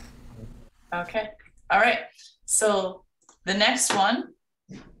 Okay. All right. So the next one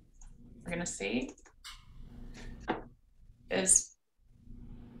we're going to see is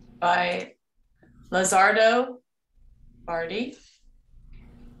by Lizardo Bardi.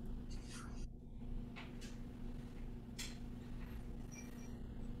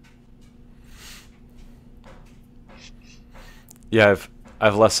 Yeah,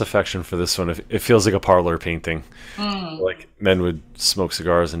 I've less affection for this one. It feels like a parlor painting, like men would smoke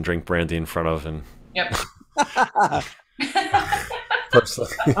cigars and drink brandy in front of. And Yep.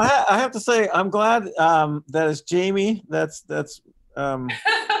 personally, I have to say, I'm glad that it's Jamie that's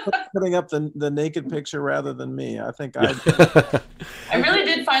putting up the naked picture rather than me. I think I really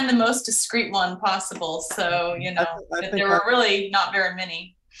did find the most discreet one possible. So, there were really not very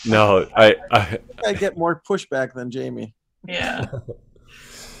many. No, I get more pushback than Jamie. Yeah.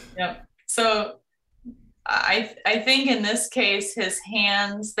 Yep. So I think in this case,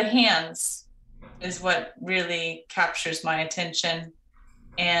 the hands is what really captures my attention.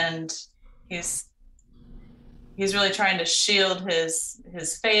 And he's really trying to shield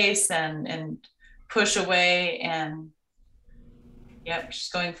his face and push away, and she's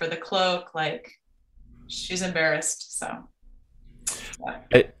going for the cloak, like she's embarrassed. So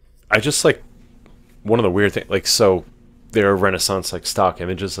I just like one of the weird things, like, so there are Renaissance like stock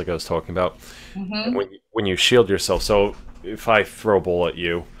images, like I was talking about. And when you shield yourself, so if I throw a bowl at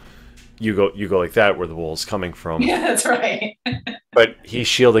you, you go like that, where the bowl is coming from. Yeah, that's right. But he's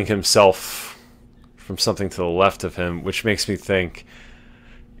shielding himself from something to the left of him, which makes me think,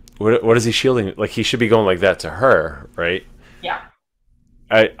 what is he shielding? Like, he should be going like that to her, right? Yeah.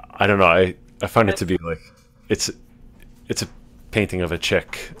 I don't know. I find it to be like it's a painting of a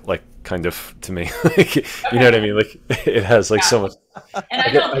chick, like, kind of, to me. Like, you know what I mean? Like, it has like so much. And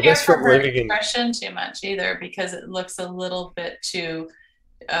I don't care for her expression too much either, because it looks a little bit too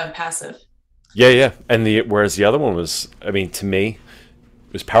passive. Yeah. And whereas the other one was, I mean, to me,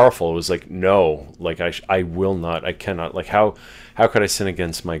 it was powerful. It was like, no, like, I will not, I cannot, like, how could I sin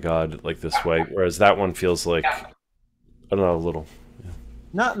against my God like this way? Whereas that one feels like, I don't know, a little.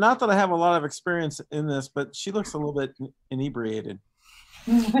 Not that I have a lot of experience in this, but she looks a little bit inebriated.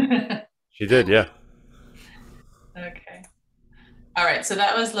 She did, yeah. Okay. All right. So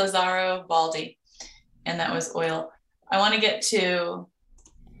that was Lazzaro Baldi, and that was oil. I want to get to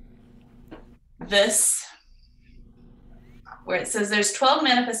this, where it says there's 12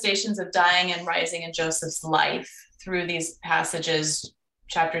 manifestations of dying and rising in Joseph's life through these passages,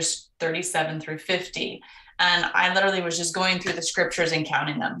 chapters 37 through 50. And I literally was just going through the scriptures and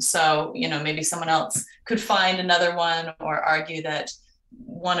counting them. So, maybe someone else could find another one or argue that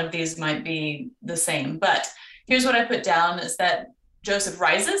one of these might be the same. But here's what I put down is that Joseph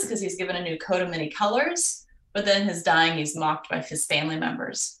rises because he's given a new coat of many colors, but then his dying, he's mocked by his family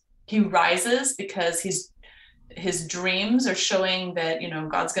members. He rises because his dreams are showing that,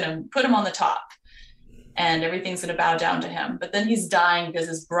 God's going to put him on the top and everything's going to bow down to him. But then he's dying because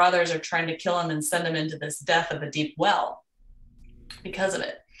his brothers are trying to kill him and send him into this death of a deep well because of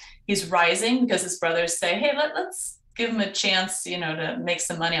it. He's rising because his brothers say, hey, let's give him a chance, to make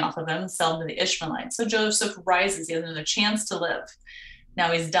some money off of him, sell him to the Ishmaelites. So Joseph rises. He has another chance to live.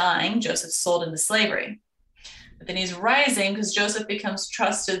 Now he's dying. Joseph's sold into slavery. But then he's rising because Joseph becomes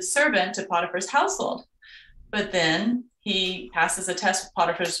trusted servant to Potiphar's household. But then he passes a test with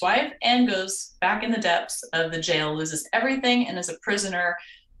Potiphar's wife and goes back in the depths of the jail, loses everything, and is a prisoner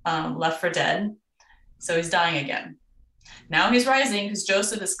left for dead. So he's dying again. Now he's rising because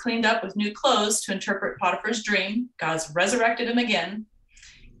Joseph is cleaned up with new clothes to interpret Potiphar's dream. God's resurrected him again,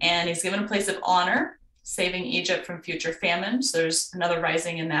 and he's given a place of honor, saving Egypt from future famine. So there's another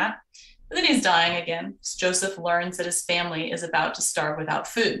rising in that. But then he's dying again. So Joseph learns that his family is about to starve without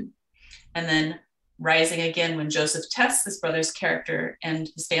food. And then rising again when Joseph tests his brother's character and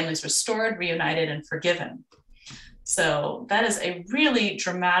his family is restored, reunited, and forgiven. So that is a really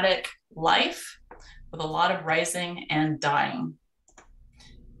dramatic life with a lot of rising and dying.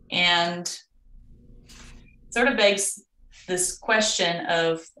 And sort of begs this question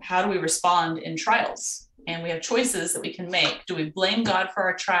of how do we respond in trials? And we have choices that we can make. Do we blame God for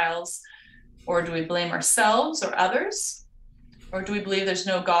our trials, or do we blame ourselves or others? Or do we believe there's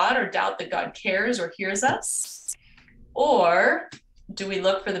no God or doubt that God cares or hears us? Or do we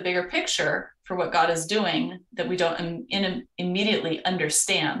look for the bigger picture for what God is doing that we don't immediately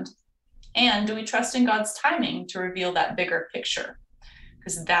understand? And do we trust in God's timing to reveal that bigger picture?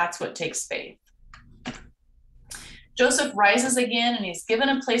 Because that's what takes faith. Joseph rises again, and he's given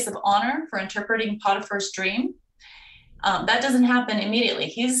a place of honor for interpreting Potiphar's dream. That doesn't happen immediately.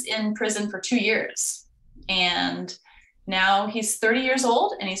 He's in prison for 2 years, and now he's 30 years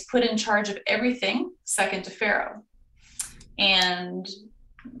old, and he's put in charge of everything, second to Pharaoh. And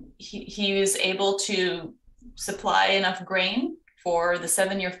he was able to supply enough grain for the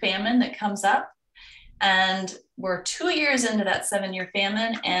 7-year famine that comes up. And we're 2 years into that 7-year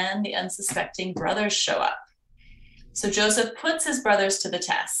famine, and the unsuspecting brothers show up. So Joseph puts his brothers to the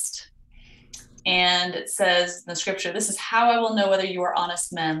test. And it says in the scripture, "This is how I will know whether you are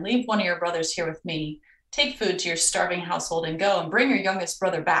honest men. Leave one of your brothers here with me. Take food to your starving household and go, and bring your youngest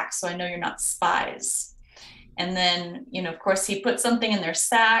brother back, so I know you're not spies." And then, of course, he put something in their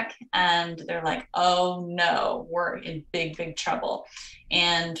sack, and they're like, "Oh no, we're in big, big trouble."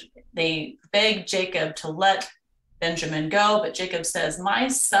 And they beg Jacob to let Benjamin go, but Jacob says, "My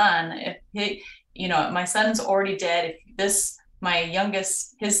son, my son's already dead. If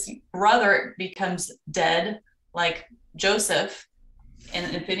his brother becomes dead like Joseph,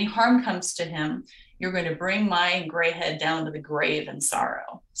 and if any harm comes to him, you're going to bring my gray head down to the grave in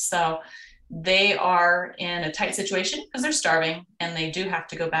sorrow." So they are in a tight situation because they're starving, and they do have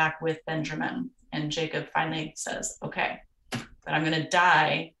to go back with Benjamin. And Jacob finally says, "Okay, but I'm going to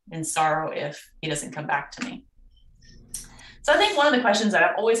die in sorrow if he doesn't come back to me." So I think one of the questions that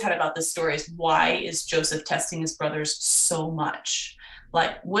I've always had about this story is, why is Joseph testing his brothers so much?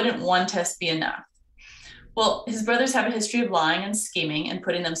 Like, wouldn't one test be enough? Well, his brothers have a history of lying and scheming and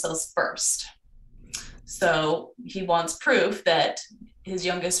putting themselves first. So he wants proof that his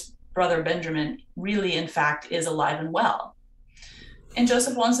youngest brother Benjamin really, in fact, is alive and well. And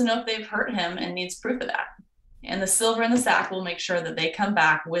Joseph wants to know if they've hurt him and needs proof of that. And the silver in the sack will make sure that they come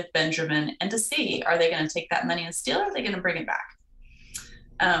back with Benjamin, and to see, are they going to take that money and steal it, or are they going to bring it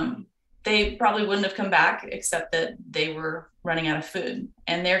back? They probably wouldn't have come back, except that they were running out of food.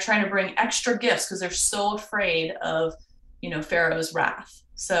 And they're trying to bring extra gifts because they're so afraid of, Pharaoh's wrath.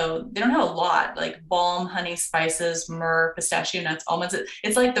 So they don't have a lot, like balm, honey, spices, myrrh, pistachio nuts, almonds.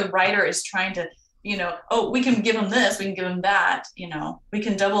 It's like the writer is trying to, oh, we can give them this, we can give them that, we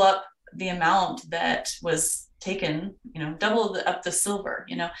can double up the amount that was taken, double up the silver,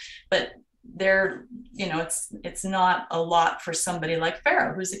 but they're, it's not a lot for somebody like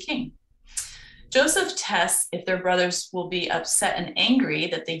Pharaoh, who's a king. Joseph tests if their brothers will be upset and angry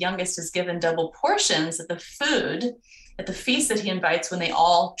that the youngest is given double portions of the food at the feast that he invites when they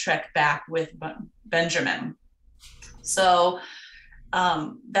all trek back with Benjamin. So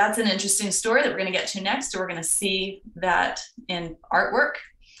that's an interesting story that we're going to get to next. We're going to see that in artwork.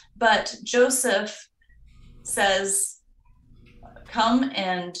 But Joseph says, come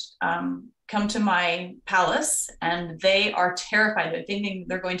to my palace, and they are terrified. They're thinking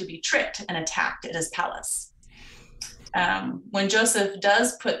they're going to be tricked and attacked at his palace. When Joseph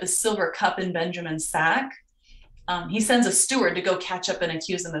does put the silver cup in Benjamin's sack, he sends a steward to go catch up and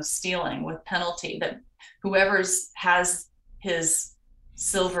accuse him of stealing, with penalty that whoever has his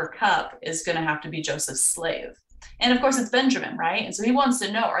silver cup is going to have to be Joseph's slave. And of course, it's Benjamin, right? And so he wants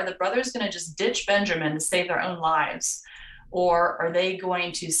to know, are the brothers going to just ditch Benjamin to save their own lives? Or are they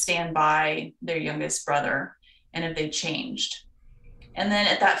going to stand by their youngest brother? And have they changed? And then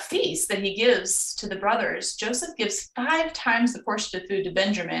at that feast that he gives to the brothers, Joseph gives 5 times the portion of food to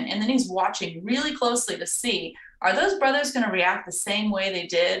Benjamin. And then he's watching really closely to see, are those brothers going to react the same way they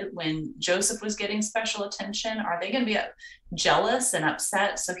did when Joseph was getting special attention? Are they going to be jealous and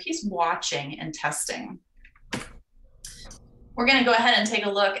upset? So he's watching and testing. We're going to go ahead and take a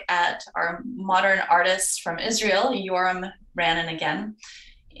look at our modern artist from Israel, Yoram Ranin again,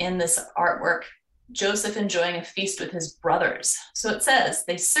 in this artwork, Joseph enjoying a feast with his brothers. So it says,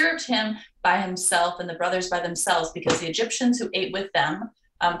 they served him by himself and the brothers by themselves, because the Egyptians who ate with them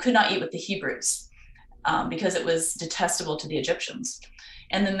could not eat with the Hebrews, because it was detestable to the Egyptians.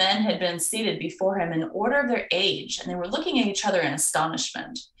 And the men had been seated before him in order of their age, and they were looking at each other in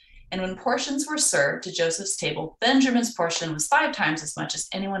astonishment. And when portions were served to Joseph's table, Benjamin's portion was 5 times as much as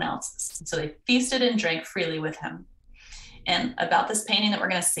anyone else's. And so they feasted and drank freely with him. And about this painting that we're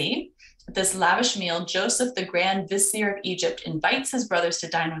going to see, At this lavish meal, Joseph, the Grand Vizier of Egypt, invites his brothers to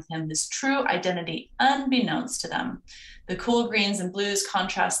dine with him, his true identity unbeknownst to them. The cool greens and blues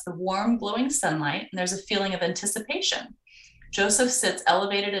contrast the warm, glowing sunlight, and there's a feeling of anticipation. Joseph sits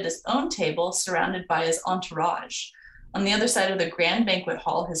elevated at his own table, surrounded by his entourage. On the other side of the grand banquet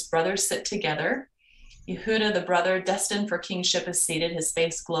hall, his brothers sit together. Yehuda, the brother destined for kingship, is seated, his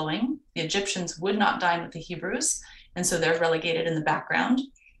face glowing. The Egyptians would not dine with the Hebrews, and so they're relegated in the background.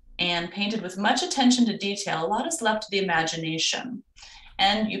 And painted with much attention to detail, a lot is left to the imagination.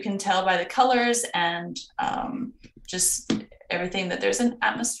 And you can tell by the colors and just everything that there's an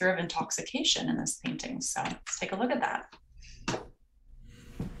atmosphere of intoxication in this painting. So let's take a look at that.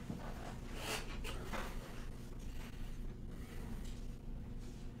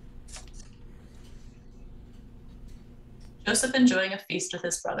 Joseph enjoying a feast with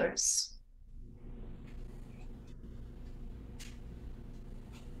his brothers.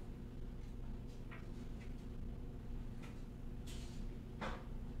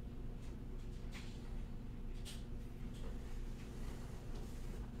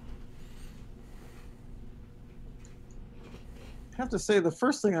 I have to say, the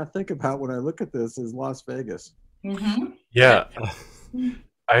first thing I think about when I look at this is Las Vegas. Mm-hmm. Yeah,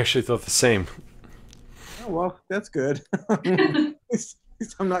 I actually thought the same. Oh, well, that's good. At least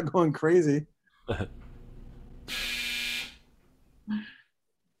I'm not going crazy.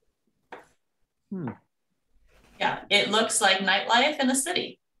 Yeah, it looks like nightlife in the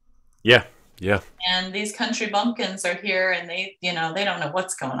city. Yeah, yeah. And these country bumpkins are here and they don't know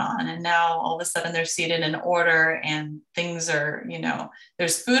what's going on. And now all of a sudden they're seated in order and things are,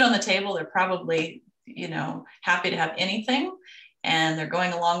 there's food on the table. They're probably, happy to have anything and they're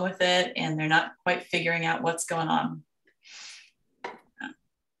going along with it and they're not quite figuring out what's going on.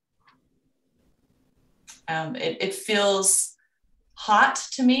 It feels hot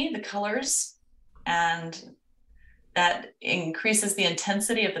to me, the colors, and that increases the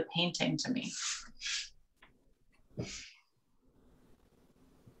intensity of the painting to me.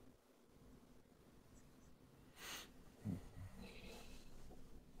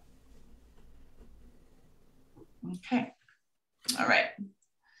 Okay, all right.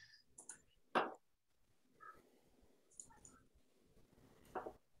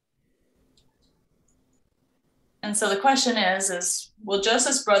 And so the question is, will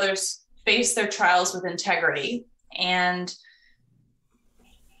Joseph's brothers face their trials with integrity? And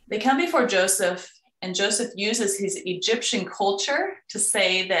they come before Joseph, and Joseph uses his Egyptian culture to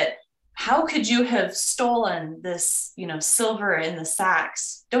say that, how could you have stolen this, silver in the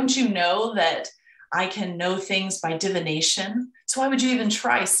sacks? Don't you know that I can know things by divination? So why would you even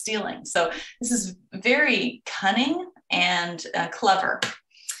try stealing? So this is very cunning and clever.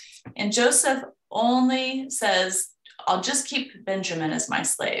 And Joseph only says, I'll just keep Benjamin as my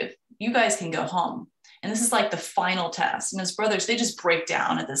slave. You guys can go home. And this is like the final test. And his brothers, they just break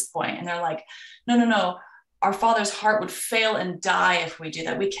down at this point. And they're like, no. Our father's heart would fail and die if we do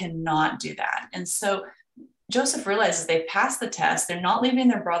that. We cannot do that. And so Joseph realizes they've passed the test. They're not leaving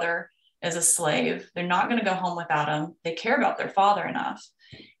their brother as a slave. They're not going to go home without him. They care about their father enough.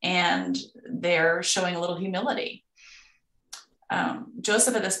 And they're showing a little humility.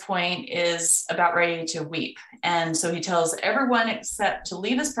 Joseph at this point is about ready to weep. And so he tells everyone except to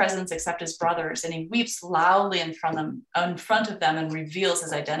leave his presence except his brothers. And he weeps loudly in front of them and reveals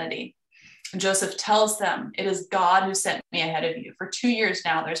his identity. And Joseph tells them, it is God who sent me ahead of you. For 2 years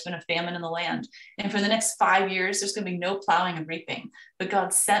now, there's been a famine in the land. And for the next 5 years, there's going to be no plowing and reaping. But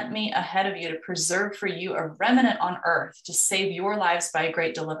God sent me ahead of you to preserve for you a remnant on earth, to save your lives by a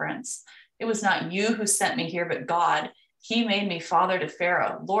great deliverance. It was not you who sent me here, but God. He made me father to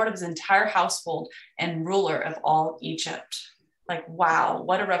Pharaoh, Lord of his entire household, and ruler of all Egypt. Like, wow,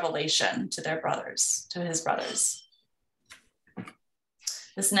 what a revelation to his brothers.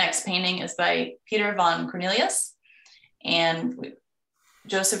 This next painting is by Peter von Cornelius, and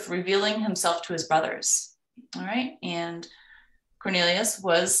Joseph revealing himself to his brothers. All right, and Cornelius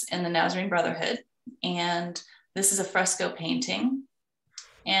was in the Nazarene Brotherhood, and this is a fresco painting.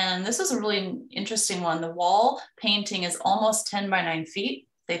 And this is a really interesting one. The wall painting is almost 10 by 9 feet.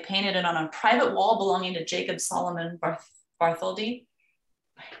 They painted it on a private wall belonging to Jacob Solomon Bartholdi.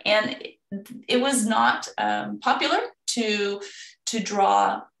 And it was not popular to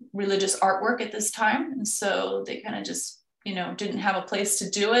draw religious artwork at this time. And so they kind of just, didn't have a place to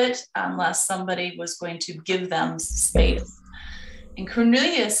do it unless somebody was going to give them space. And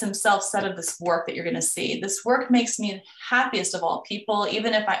Cornelius himself said of this work that you're going to see, this work makes me the happiest of all people.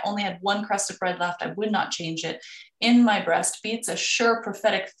 Even if I only had one crust of bread left, I would not change it. In my breast beats a sure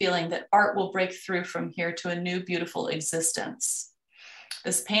prophetic feeling that art will break through from here to a new beautiful existence.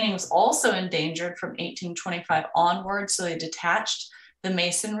 This painting was also endangered from 1825 onward, so they detached the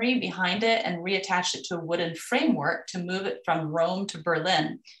masonry behind it and reattached it to a wooden framework to move it from Rome to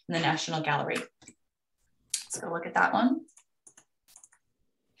Berlin in the National Gallery. Let's go look at that one.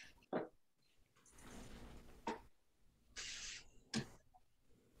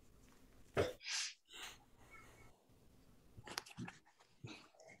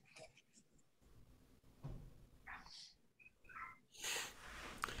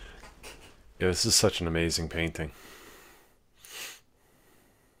 Yeah, this is such an amazing painting.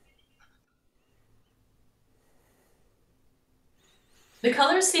 The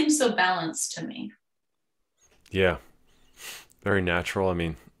colors seem so balanced to me. Yeah, very natural. I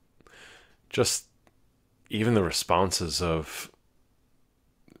mean, just even the responses of,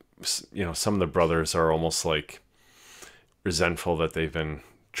 some of the brothers are almost like resentful that they've been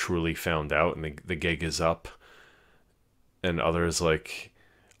truly found out and the gig is up. And others like,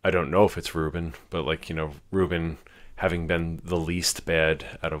 I don't know if it's Reuben, but like, Reuben having been the least bad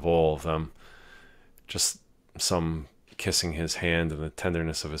out of all of them, just some kissing his hand and the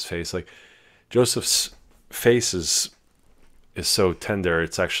tenderness of his face. Like Joseph's face is so tender.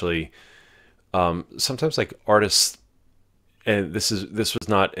 It's actually sometimes like artists, and this was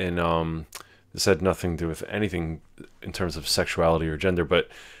not in this had nothing to do with anything in terms of sexuality or gender, but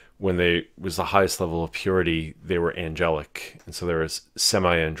when they was the highest level of purity, they were angelic, and so there was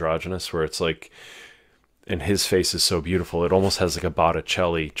semi-androgynous, where it's like, and his face is so beautiful, it almost has like a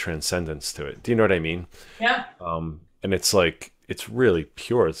Botticelli transcendence to it. Do you know what I mean? Yeah. And it's like, it's really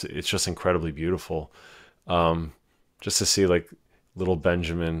pure. It's just incredibly beautiful. Just to see like little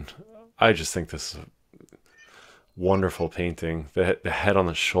Benjamin, I just think this is a wonderful painting. The head on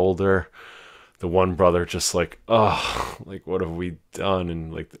the shoulder, the one brother just like, oh, like what have we done?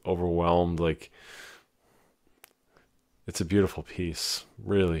 And like overwhelmed, like it's a beautiful piece.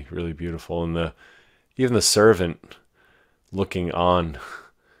 Really, really beautiful. And even the servant looking on,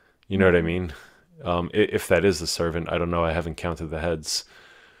 you know what I mean? If that is the servant, I don't know. I haven't counted the heads.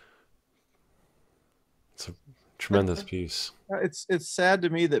 It's a tremendous piece. It's sad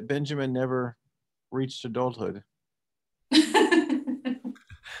to me that Benjamin never reached adulthood.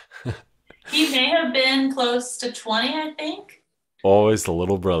 He may have been close to 20, I think. Always the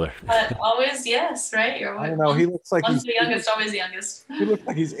little brother. But always, yes, right? You're always, I don't know. He looks like once the youngest, always the youngest. He looks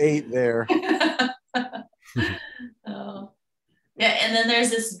like he's 8 there. Oh. Yeah, and then there's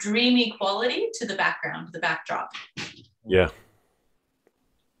this dreamy quality to the background, the backdrop. Yeah.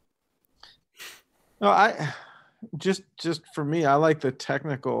 No, I just for me, I like the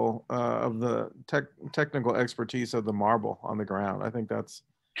technical technical expertise of the marble on the ground. I think it's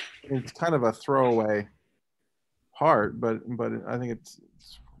kind of a throwaway part, but I think it's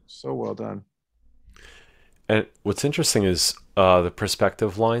so well done. And what's interesting is the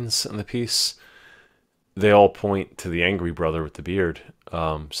perspective lines in the piece. They all point to the angry brother with the beard.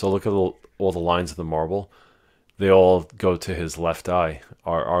 So look at all the lines of the marble. They all go to his left eye,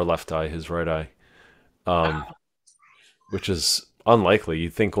 our left eye, his right eye, which is unlikely.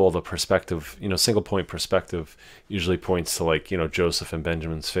 You'd think all the perspective, single point perspective usually points to like, Joseph and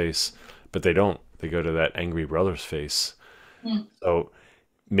Benjamin's face, but they don't. They go to that angry brother's face. So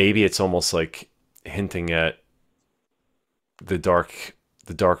maybe it's almost like hinting at the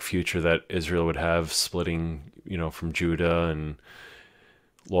dark future that Israel would have, splitting, from Judah and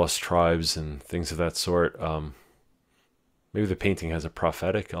lost tribes and things of that sort. Maybe the painting has a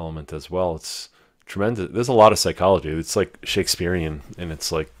prophetic element as well. It's tremendous. There's a lot of psychology. It's like Shakespearean in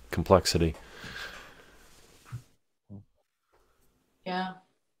its like complexity. Yeah.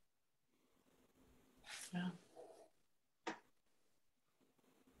 Yeah.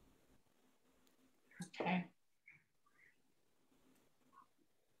 Okay.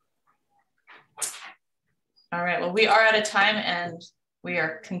 All right, well, we are out of time and we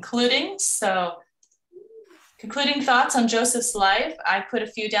are concluding. So concluding thoughts on Joseph's life. I put a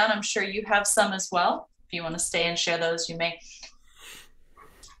few down. I'm sure you have some as well. If you want to stay and share those, you may.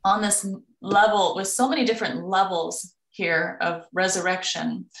 On this level, with so many different levels here of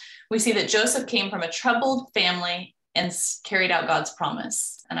resurrection, we see that Joseph came from a troubled family and carried out God's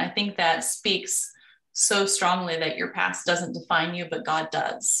promise. And I think that speaks so strongly that your past doesn't define you, but God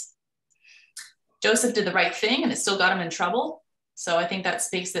does. Joseph did the right thing and it still got him in trouble. So I think that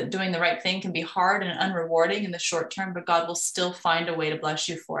speaks that doing the right thing can be hard and unrewarding in the short term, but God will still find a way to bless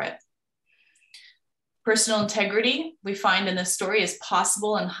you for it. Personal integrity, we find in this story, is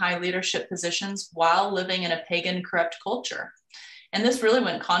possible in high leadership positions while living in a pagan, corrupt culture. And this really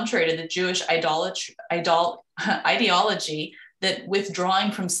went contrary to the Jewish ideology that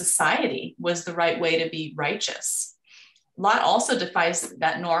withdrawing from society was the right way to be righteous. Lot also defies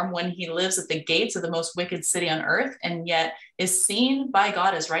that norm when he lives at the gates of the most wicked city on earth and yet is seen by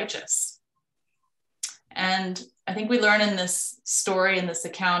God as righteous. And I think we learn in this story, in this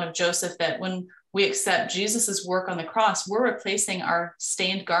account of Joseph, that when we accept Jesus's work on the cross, we're replacing our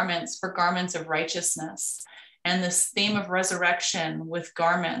stained garments for garments of righteousness. And this theme of resurrection with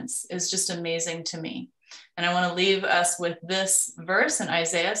garments is just amazing to me. And I want to leave us with this verse in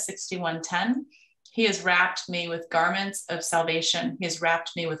Isaiah 61:10. He has wrapped me with garments of salvation. He has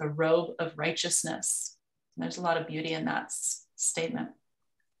wrapped me with a robe of righteousness. And there's a lot of beauty in that statement.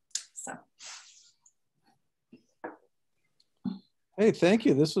 So. Hey, thank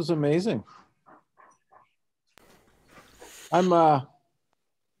you. This was amazing. I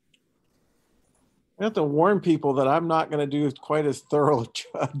have to warn people that I'm not going to do quite as thorough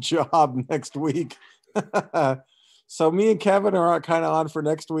a job next week. So me and Kevin are kind of on for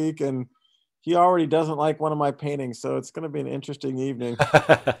next week, and he already doesn't like one of my paintings, so it's going to be an interesting evening.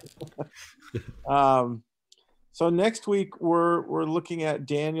 So next week we're looking at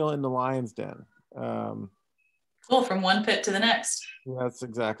Daniel in the lion's den. Cool, from one pit to the next. That's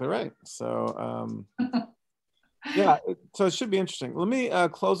exactly right. So yeah, so it should be interesting. Let me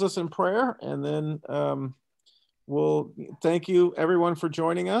close us in prayer, and then we'll thank you everyone for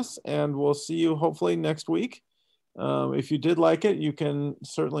joining us, and we'll see you hopefully next week. If you did like it, you can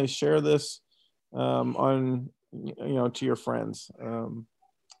certainly share this on, to your friends through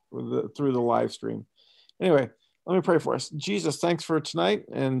the live stream. Anyway, let me pray for us. Jesus, thanks for tonight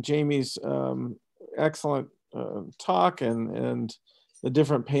and Jamie's excellent talk and the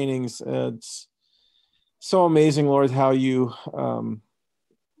different paintings. It's so amazing, Lord, how you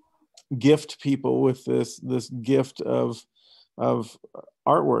gift people with this gift of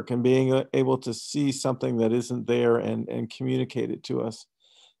artwork and being able to see something that isn't there and communicate it to us.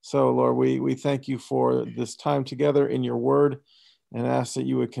 So, Lord, we thank you for this time together in your word, and ask that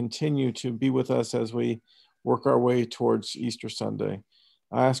you would continue to be with us as we work our way towards Easter Sunday.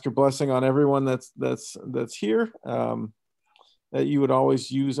 I ask your blessing on everyone that's here, that you would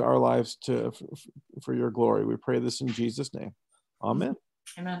always use our lives for your glory. We pray this in Jesus' name. Amen.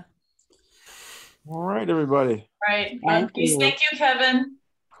 Amen. All right, everybody. All right. Thank you, Kevin.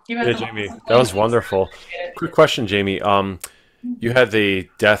 Yeah, Jamie, that was wonderful. Quick question, Jamie. You had the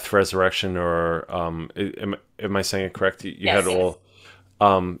death, resurrection, or am I saying it correct? You yes, had all.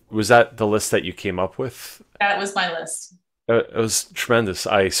 Was that the list that you came up with? That was my list. It was tremendous.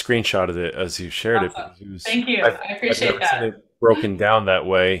 I screenshotted it as you shared it. Thank you. I appreciate that. Seen it broken down that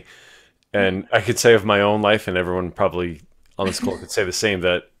way, and I could say of my own life, and everyone probably on this call could say the same.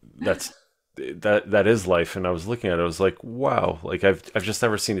 That is life. And I was looking at it, I was like, wow, like I've just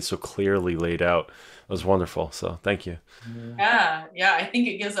never seen it so clearly laid out. It was wonderful. So thank you. Yeah. I think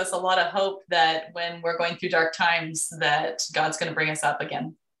it gives us a lot of hope that when we're going through dark times, that God's going to bring us up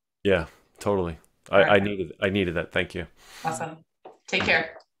again. Yeah, totally. I needed that. Thank you. Awesome. Take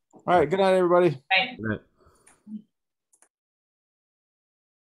care. All right. Good night, everybody. Bye. Good night.